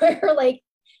way where like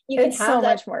you can have so that,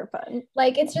 much more fun.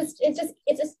 Like, it's just, and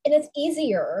it's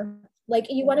easier. Like,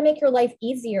 you want to make your life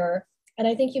easier. And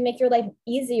I think you make your life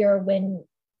easier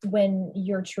when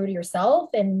you're true to yourself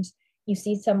and you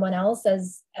see someone else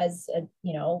as a,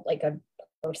 you know, like a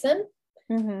person,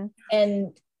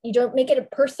 and you don't make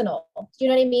it personal. Do you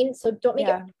know what I mean? So don't make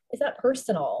it's not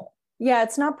personal. Yeah,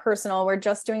 it's not personal. We're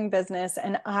just doing business.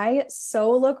 And I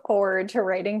so look forward to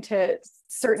writing to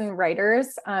certain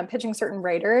writers, pitching certain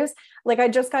writers. Like, I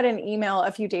just got an email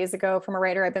a few days ago from a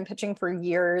writer I've been pitching for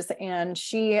years, and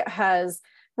she has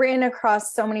written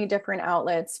across so many different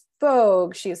outlets.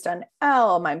 Vogue, she's done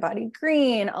Elle, Mind Body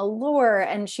Green, Allure,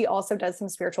 and she also does some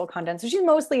spiritual content. So she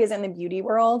mostly is in the beauty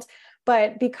world.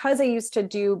 But because I used to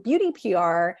do beauty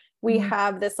PR, we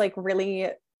have this like really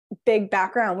big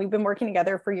background. We've been working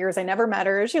together for years. I never met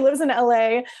her. She lives in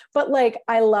LA, but like,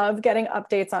 I love getting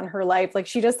updates on her life. Like,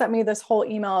 she just sent me this whole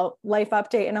email life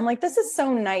update. And I'm like, this is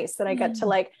so nice that I get to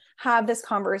like have this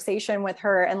conversation with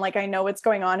her. And like, I know what's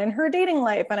going on in her dating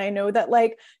life. And I know that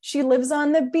like, she lives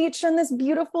on the beach in this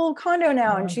beautiful condo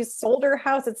now, and she's sold her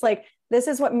house. It's like, this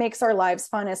is what makes our lives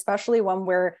fun, especially when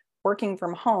we're working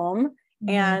from home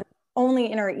and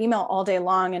only in our email all day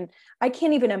long. And I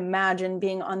can't even imagine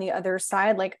being on the other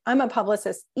side. Like, I'm a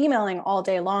publicist emailing all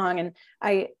day long, and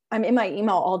I'm in my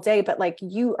email all day, but like,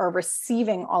 you are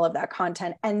receiving all of that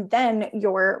content, and then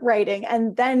you're writing,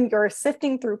 and then you're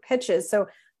sifting through pitches. So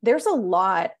there's a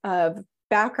lot of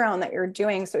background that you're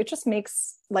doing. So it just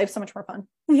makes life so much more fun.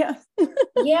 Yeah.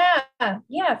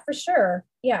 Yeah, for sure.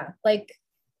 Yeah. Like,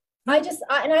 I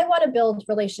want to build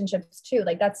relationships too.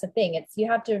 Like, that's the thing. It's,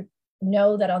 you have to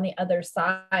know that on the other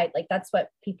side, like, that's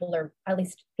what people are, at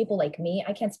least people like me,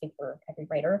 I can't speak for every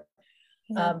writer,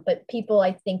 but people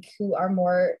I think who are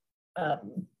more, I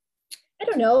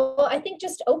don't know, I think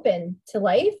just open to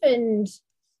life and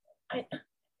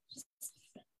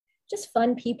just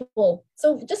fun people.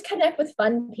 So just connect with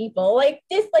fun people like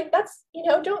this, like, that's, you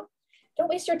know, don't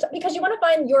waste your time, because you want to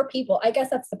find your people. I guess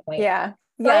that's the point.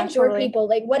 Find your people,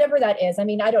 like whatever that is. I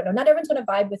mean, I don't know, not everyone's going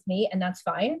to vibe with me, and that's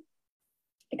fine,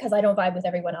 because I don't vibe with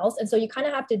everyone else. And so you kind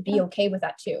of have to be okay with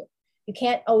that too. You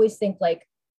can't always think like,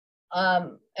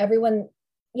 everyone,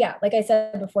 like I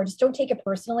said before, just don't take it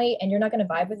personally, and you're not going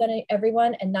to vibe with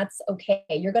everyone. And that's okay.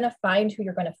 You're going to find who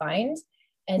you're going to find.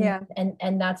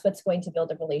 And that's what's going to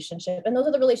build a relationship. And those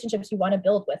are the relationships you want to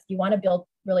build with. You want to build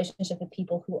relationships with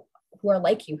people who are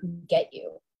like you, who get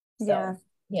you. So,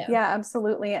 yeah,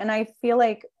 absolutely. And I feel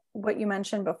like what you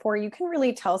mentioned before, you can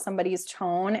really tell somebody's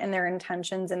tone and their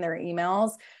intentions in their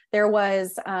emails.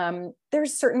 There's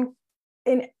certain,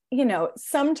 you know,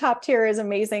 some top tier is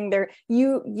amazing.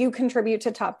 You contribute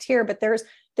to top tier, but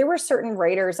there were certain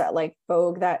writers at like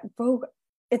Vogue,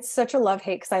 it's such a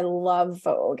love-hate, because I love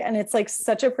Vogue, and it's like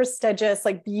such a prestigious,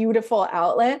 like beautiful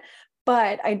outlet.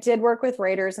 But I did work with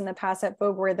writers in the past at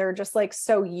Vogue where they're just like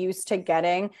so used to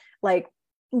getting like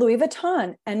Louis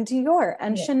Vuitton and Dior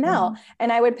and Chanel.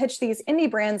 And I would pitch these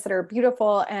indie brands that are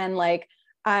beautiful, and like,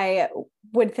 I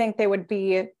would think they would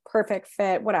be perfect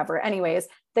fit, whatever. Anyways,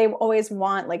 they always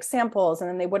want like samples, and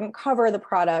then they wouldn't cover the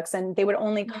products, and they would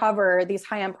only cover these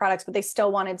high-end products, but they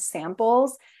still wanted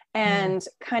samples. And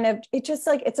kind of, it just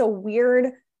like, it's a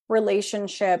weird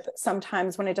relationship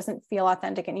sometimes when it doesn't feel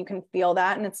authentic, and you can feel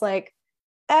that. And it's like,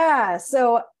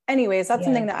 so anyways, that's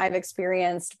something that I've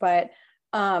experienced. But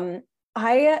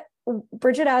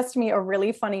Bridget asked me a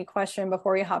really funny question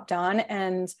before we hopped on,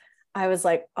 and I was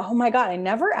like, oh my God, I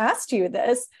never asked you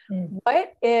this.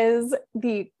 What is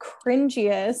the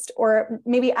cringiest, or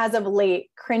maybe as of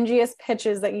late, cringiest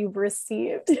pitches that you've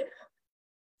received?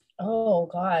 Oh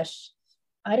gosh,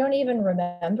 I don't even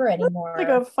remember anymore. Like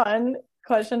a fun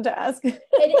question to ask. It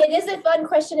is a fun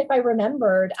question if I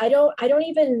remembered. I don't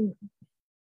even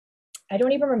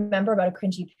remember about a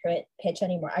cringy pitch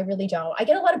anymore. I really don't. I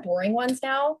get a lot of boring ones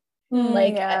now.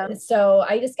 So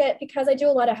I just get, because I do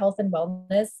a lot of health and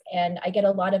wellness, and I get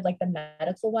a lot of like the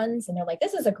medical ones, and they're like,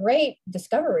 this is a great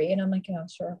discovery. And I'm like, oh,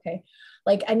 sure. Okay.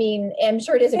 Like, I mean, I'm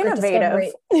sure it is a great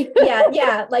discovery.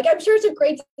 Yeah. Like, I'm sure it's a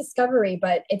great discovery,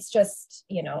 but it's just,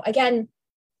 again,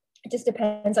 it just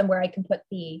depends on where I can put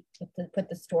the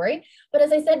story. But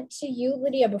as I said to you,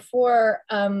 Lydia, before,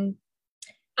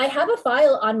 I have a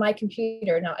file on my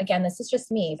computer. Now, again, this is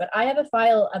just me, but I have a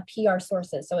file of PR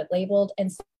sources. So it's labeled. And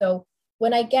so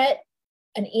when I get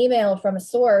an email from a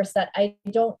source that I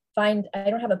don't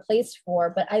have a place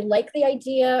for, but I like the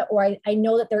idea, or I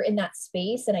know that they're in that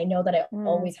space, and I know that I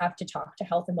always have to talk to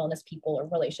health and wellness people or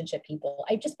relationship people,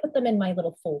 I just put them in my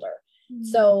little folder.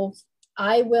 So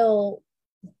I will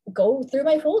go through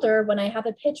my folder when I have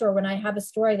a pitch or when I have a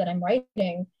story that I'm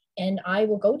writing, and I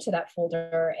will go to that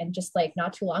folder. And just like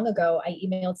not too long ago, I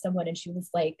emailed someone and she was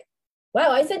like,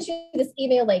 wow, I sent you this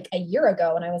email like a year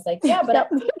ago. And I was like, yeah, but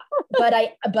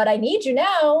but I need you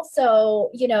now.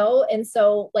 So, and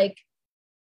so like,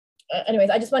 anyways,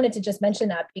 I just wanted to just mention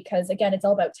that, because again, it's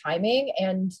all about timing.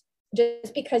 And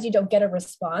just because you don't get a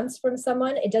response from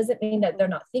someone, it doesn't mean that they're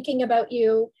not thinking about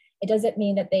you. It doesn't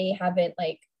mean that they haven't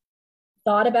like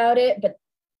thought about it, but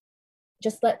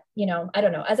just let, I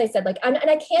don't know. As I said, like, and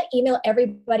I can't email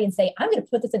everybody and say, I'm going to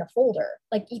put this in a folder.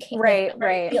 Like you can't.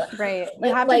 Right. You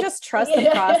have to just trust the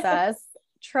process.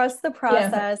 Trust the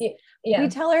process. Yeah. We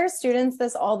tell our students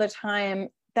this all the time,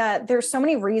 that there's so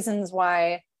many reasons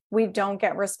why we don't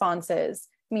get responses.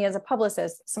 Me as a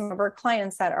publicist, some of our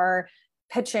clients that are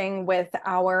pitching with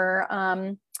our,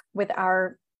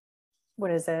 what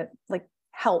is it? Like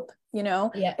help, they'll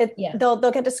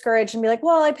get discouraged and be like,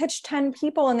 well, I pitched 10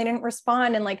 people and they didn't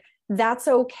respond. And like, that's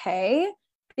okay,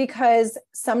 because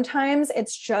sometimes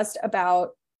it's just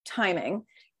about timing.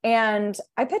 And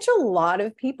I pitch a lot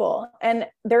of people, and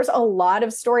there's a lot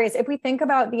of stories. If we think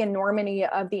about the enormity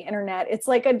of the internet, it's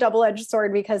like a double-edged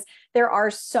sword, because there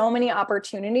are so many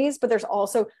opportunities, but there's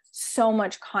also so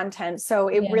much content. So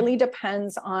it really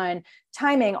depends on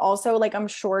timing. Also, like, I'm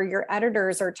sure your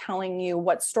editors are telling you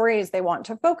what stories they want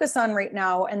to focus on right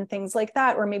now and things like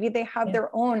that. Or maybe they have their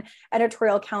own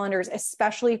editorial calendars,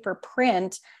 especially for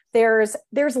print. There's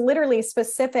literally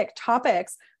specific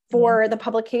topics for the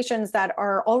publications that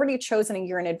are already chosen a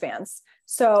year in advance.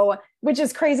 So, which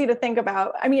is crazy to think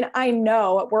about. I mean, I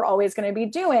know we're always going to be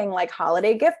doing like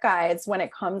holiday gift guides when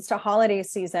it comes to holiday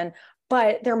season,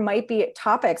 but there might be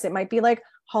topics. It might be like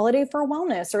holiday for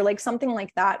wellness or like something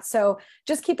like that. So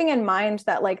just keeping in mind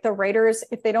that like the writers,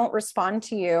 if they don't respond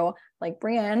to you, like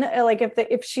Brienne, like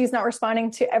if she's not responding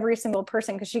to every single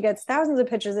person, because she gets thousands of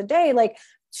pitches a day, like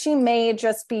she may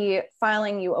just be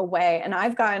filing you away. And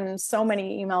I've gotten so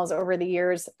many emails over the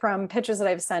years from pitches that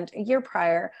I've sent a year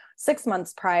prior, 6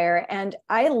 months prior. And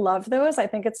I love those. I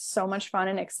think it's so much fun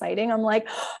and exciting. I'm like,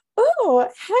 oh,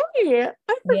 hey,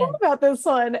 I forgot about this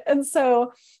one. And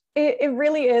so it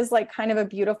really is like kind of a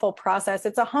beautiful process.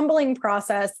 It's a humbling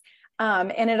process.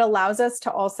 And it allows us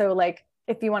to also, like,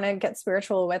 if you want to get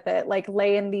spiritual with it, like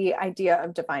lay in the idea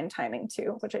of divine timing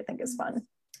too, which I think is fun.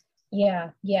 Yeah,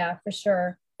 for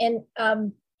sure. And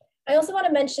I also want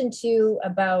to mention too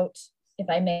about, if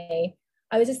I may,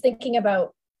 I was just thinking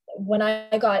about when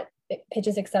I got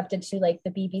pitches accepted to like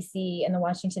the BBC and the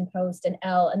Washington Post and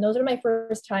Elle, and those are my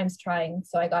first times trying.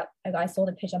 So I sold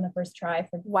a pitch on the first try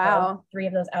for 3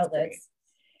 of those outlets.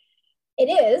 It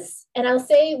is, and I'll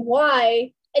say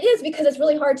why. It is because it's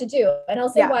really hard to do, and I'll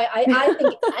say why I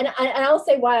think, and I'll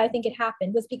say why I think it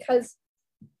happened was because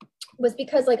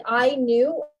like I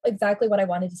knew exactly what I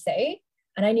wanted to say,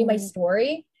 and I knew my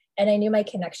story, and I knew my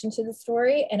connection to the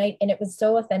story, and it was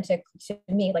so authentic to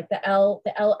me. Like the Elle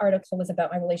article was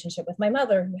about my relationship with my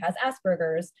mother, who has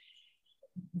Asperger's,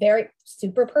 very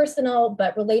super personal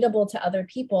but relatable to other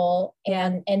people,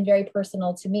 and very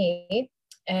personal to me.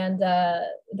 And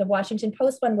the Washington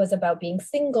Post one was about being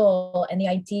single and the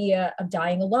idea of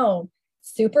dying alone.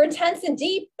 Super intense and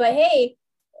deep, but hey,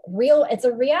 it's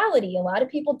a reality. A lot of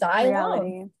people die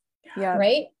alone. Yeah.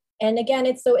 Right. And again,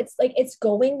 it's like, it's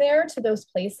going there to those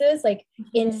places like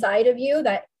inside of you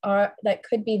that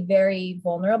could be very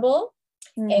vulnerable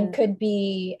and could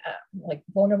be like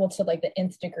vulnerable to like the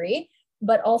nth degree.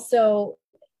 But also,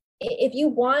 if you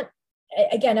want,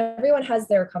 again, everyone has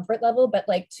their comfort level, but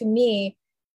like to me,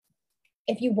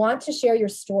 if you want to share your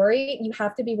story, you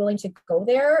have to be willing to go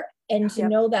there and to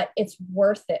know that it's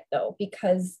worth it though,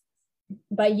 because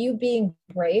by you being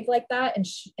brave like that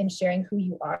and sharing who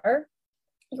you are,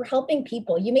 you're helping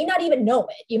people. You may not even know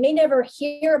it. You may never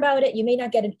hear about it. You may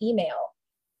not get an email.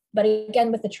 But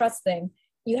again, with the trust thing,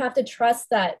 you have to trust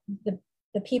that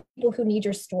the people who need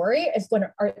your story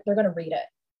they're going to read it.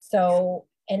 So,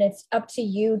 and it's up to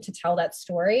you to tell that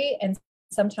story. And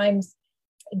sometimes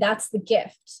that's the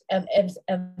gift of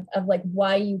like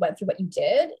why you went through what you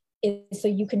did, is so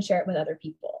you can share it with other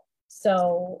people.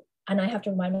 So, and I have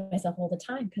to remind myself all the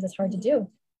time because it's hard to do,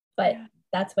 but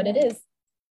that's what it is.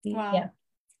 Wow. Yeah.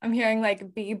 I'm hearing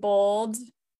like, be bold,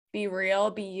 be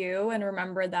real, be you, and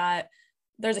remember that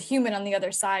there's a human on the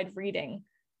other side reading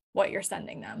what you're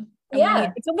sending them.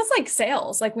 And it's almost like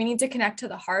sales. Like, we need to connect to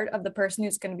the heart of the person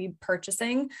who's going to be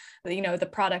purchasing, the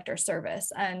product or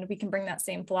service. And we can bring that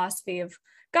same philosophy of,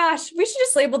 gosh, we should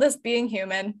just label this being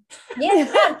human.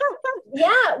 Yeah.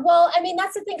 Yeah. Well, I mean,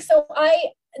 that's the thing. So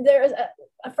there's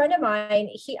a friend of mine,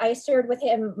 I shared with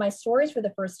him my stories for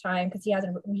the first time because he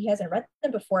hasn't read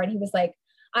them before. And he was like,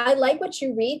 I like what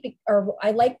you read, or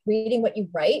I like reading what you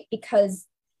write because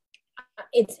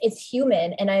it's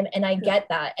human, and I get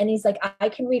that. And he's like, I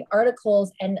can read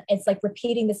articles and it's like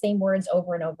repeating the same words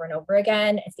over and over and over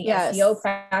again. It's the SEO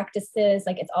practices,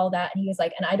 like it's all that. And he was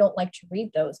like, and I don't like to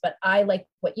read those, but I like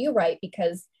what you write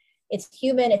because it's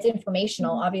human, it's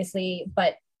informational, obviously,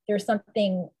 but there's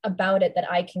something about it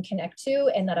that I can connect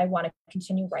to and that I want to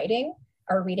continue writing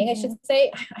or reading, I should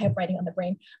say. I have writing on the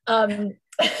brain.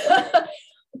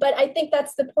 But I think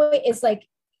that's the point, is like,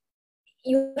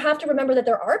 you have to remember that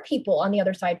there are people on the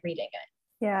other side reading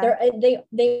it. Yeah.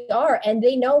 They are, and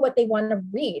they know what they want to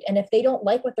read. And if they don't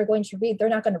like what they're going to read, they're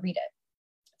not going to read it.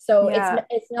 So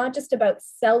it's not just about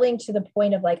selling to the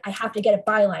point of like, I have to get a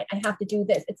byline, I have to do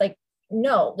this. It's like,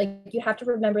 no, like you have to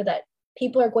remember that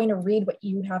people are going to read what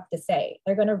you have to say.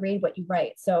 They're going to read what you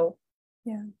write. So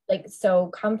so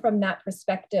come from that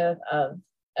perspective of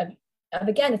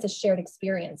again, it's a shared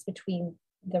experience between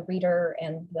the reader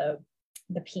and the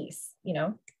piece,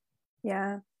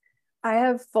 Yeah. I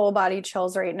have full body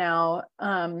chills right now.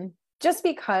 Just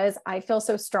because I feel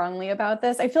so strongly about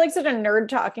this. I feel like such a nerd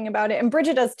talking about it, and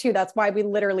Bridget does too. That's why we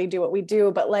literally do what we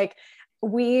do. But like,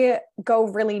 we go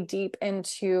really deep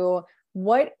into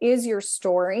what is your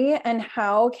story and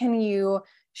how can you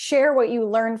share what you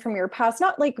learned from your past,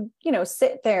 not like,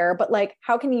 sit there, but like,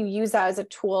 how can you use that as a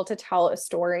tool to tell a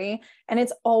story? And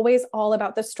it's always all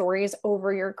about the stories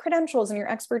over your credentials and your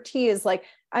expertise. Like,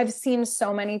 I've seen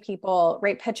so many people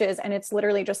write pitches and it's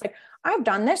literally just like, I've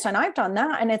done this and I've done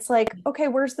that. And it's like, okay,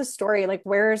 where's the story? Like,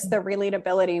 where's the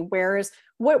relatability?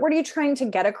 What are you trying to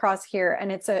get across here? And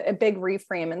it's a big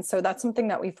reframe. And so that's something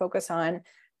that we focus on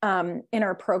in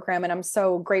our program. And I'm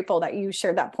so grateful that you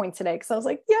shared that point today, because I was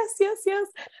like, yes.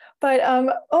 But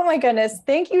oh my goodness,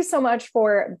 thank you so much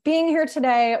for being here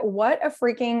today. What a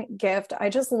freaking gift. I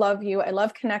just love you. I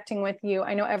love connecting with you.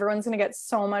 I know everyone's going to get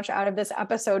so much out of this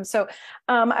episode. So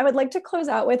I would like to close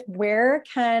out with, where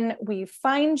can we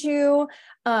find you?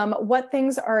 What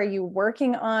things are you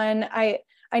working on?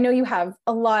 I know you have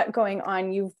a lot going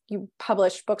on. You've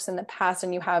published books in the past,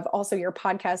 and you have also your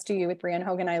podcast, Do You, with Brie and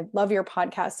Hogan. I love your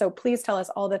podcast. So please tell us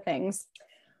all the things.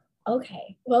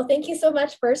 Okay. Well, thank you so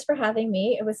much first for having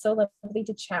me. It was so lovely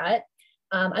to chat.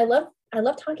 I love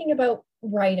talking about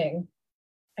writing.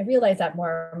 I realize that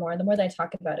more and more the more that I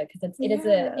talk about it, because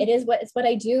it's what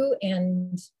I do,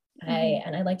 and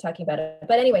I like talking about it.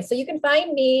 But anyway, so you can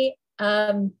find me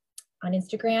on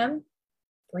Instagram,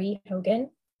 Brie Hogan.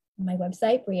 My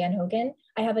website, Brie Ann Hogan.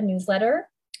 I have a newsletter.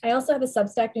 I also have a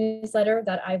Substack newsletter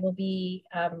that I will be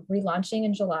relaunching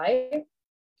in July.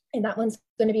 And that one's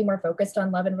going to be more focused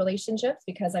on love and relationships,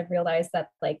 because I've realized that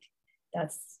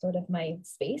that's sort of my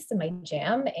space and my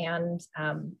jam. And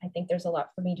I think there's a lot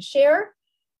for me to share.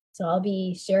 So I'll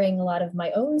be sharing a lot of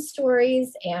my own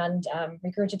stories and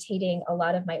regurgitating a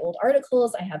lot of my old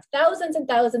articles. I have thousands and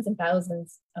thousands and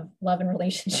thousands of love and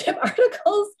relationship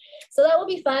articles. So that will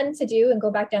be fun to do and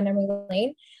go back down memory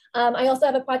lane. I also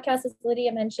have a podcast, as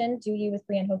Lydia mentioned, Do You, with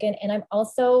Brie and Hogan. And I'm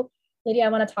also, Lydia, I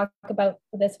want to talk about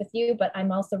this with you, but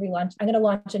I'm also I'm going to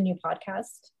launch a new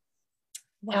podcast.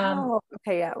 Wow.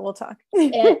 Okay. Yeah, we'll talk.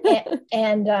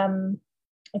 and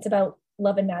it's about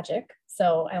love and magic.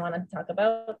 So I want to talk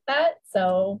about that.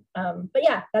 So, but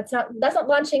yeah, that's not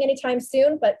launching anytime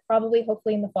soon, but probably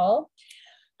hopefully in the fall.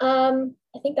 I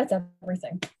think that's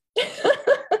everything.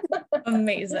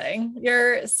 Amazing.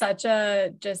 You're such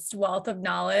a just wealth of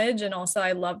knowledge. And also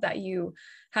I love that you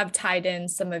have tied in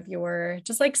some of your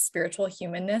just like spiritual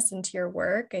humanness into your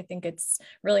work. I think it's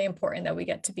really important that we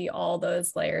get to be all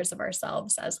those layers of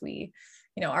ourselves as we,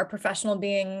 are professional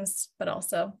beings, but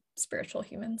also spiritual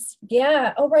humans.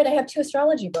 Yeah. Oh, right. I have 2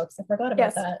 astrology books. I forgot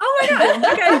about that. Oh my God.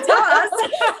 Okay. Tell us.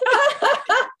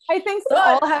 I think we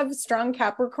all have strong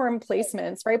Capricorn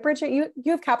placements, right, Bridget? You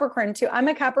have Capricorn too. I'm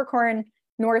a Capricorn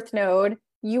North Node.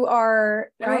 You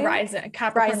are rising,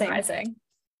 Capricorn rising.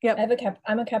 Yep.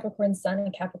 I'm a Capricorn Sun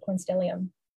and Capricorn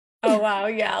Stellium. Oh wow,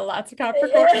 yeah, lots of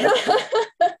Capricorn.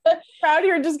 Proud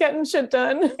you're just getting shit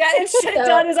done. Getting shit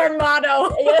done is our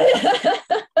motto.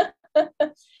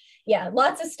 Yeah,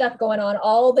 lots of stuff going on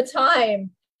all the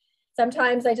time.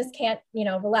 Sometimes I just can't,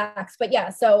 relax. But yeah,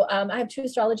 so I have 2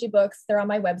 astrology books. They're on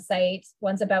my website.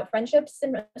 One's about friendships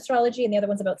in astrology, and the other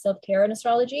one's about self-care in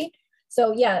astrology.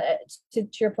 So yeah, to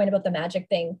your point about the magic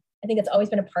thing, I think it's always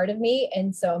been a part of me.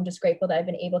 And so I'm just grateful that I've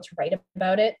been able to write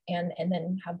about it and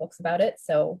then have books about it.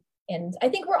 So, and I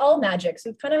think we're all magic.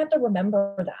 So we kind of have to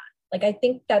remember that. Like, I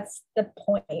think that's the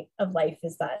point of life,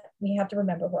 is that we have to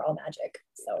remember we're all magic.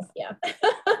 So yeah.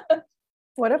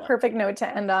 What a perfect note to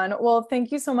end on. Well,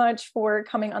 thank you so much for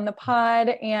coming on the pod,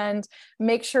 and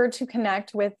make sure to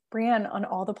connect with Brianne on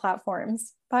all the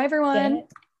platforms. Bye, everyone.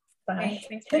 Bye.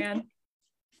 Thanks, Brianne.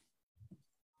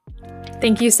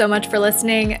 Thank you so much for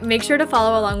listening. Make sure to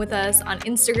follow along with us on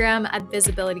Instagram at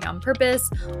Visibility on Purpose,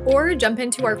 or jump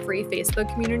into our free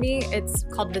Facebook community. It's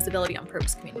called Visibility on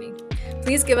Purpose Community.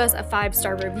 Please give us a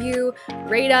 5-star review,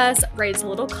 rate us, write us a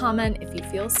little comment if you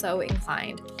feel so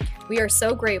inclined. We are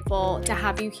so grateful to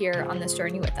have you here on this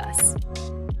journey with us.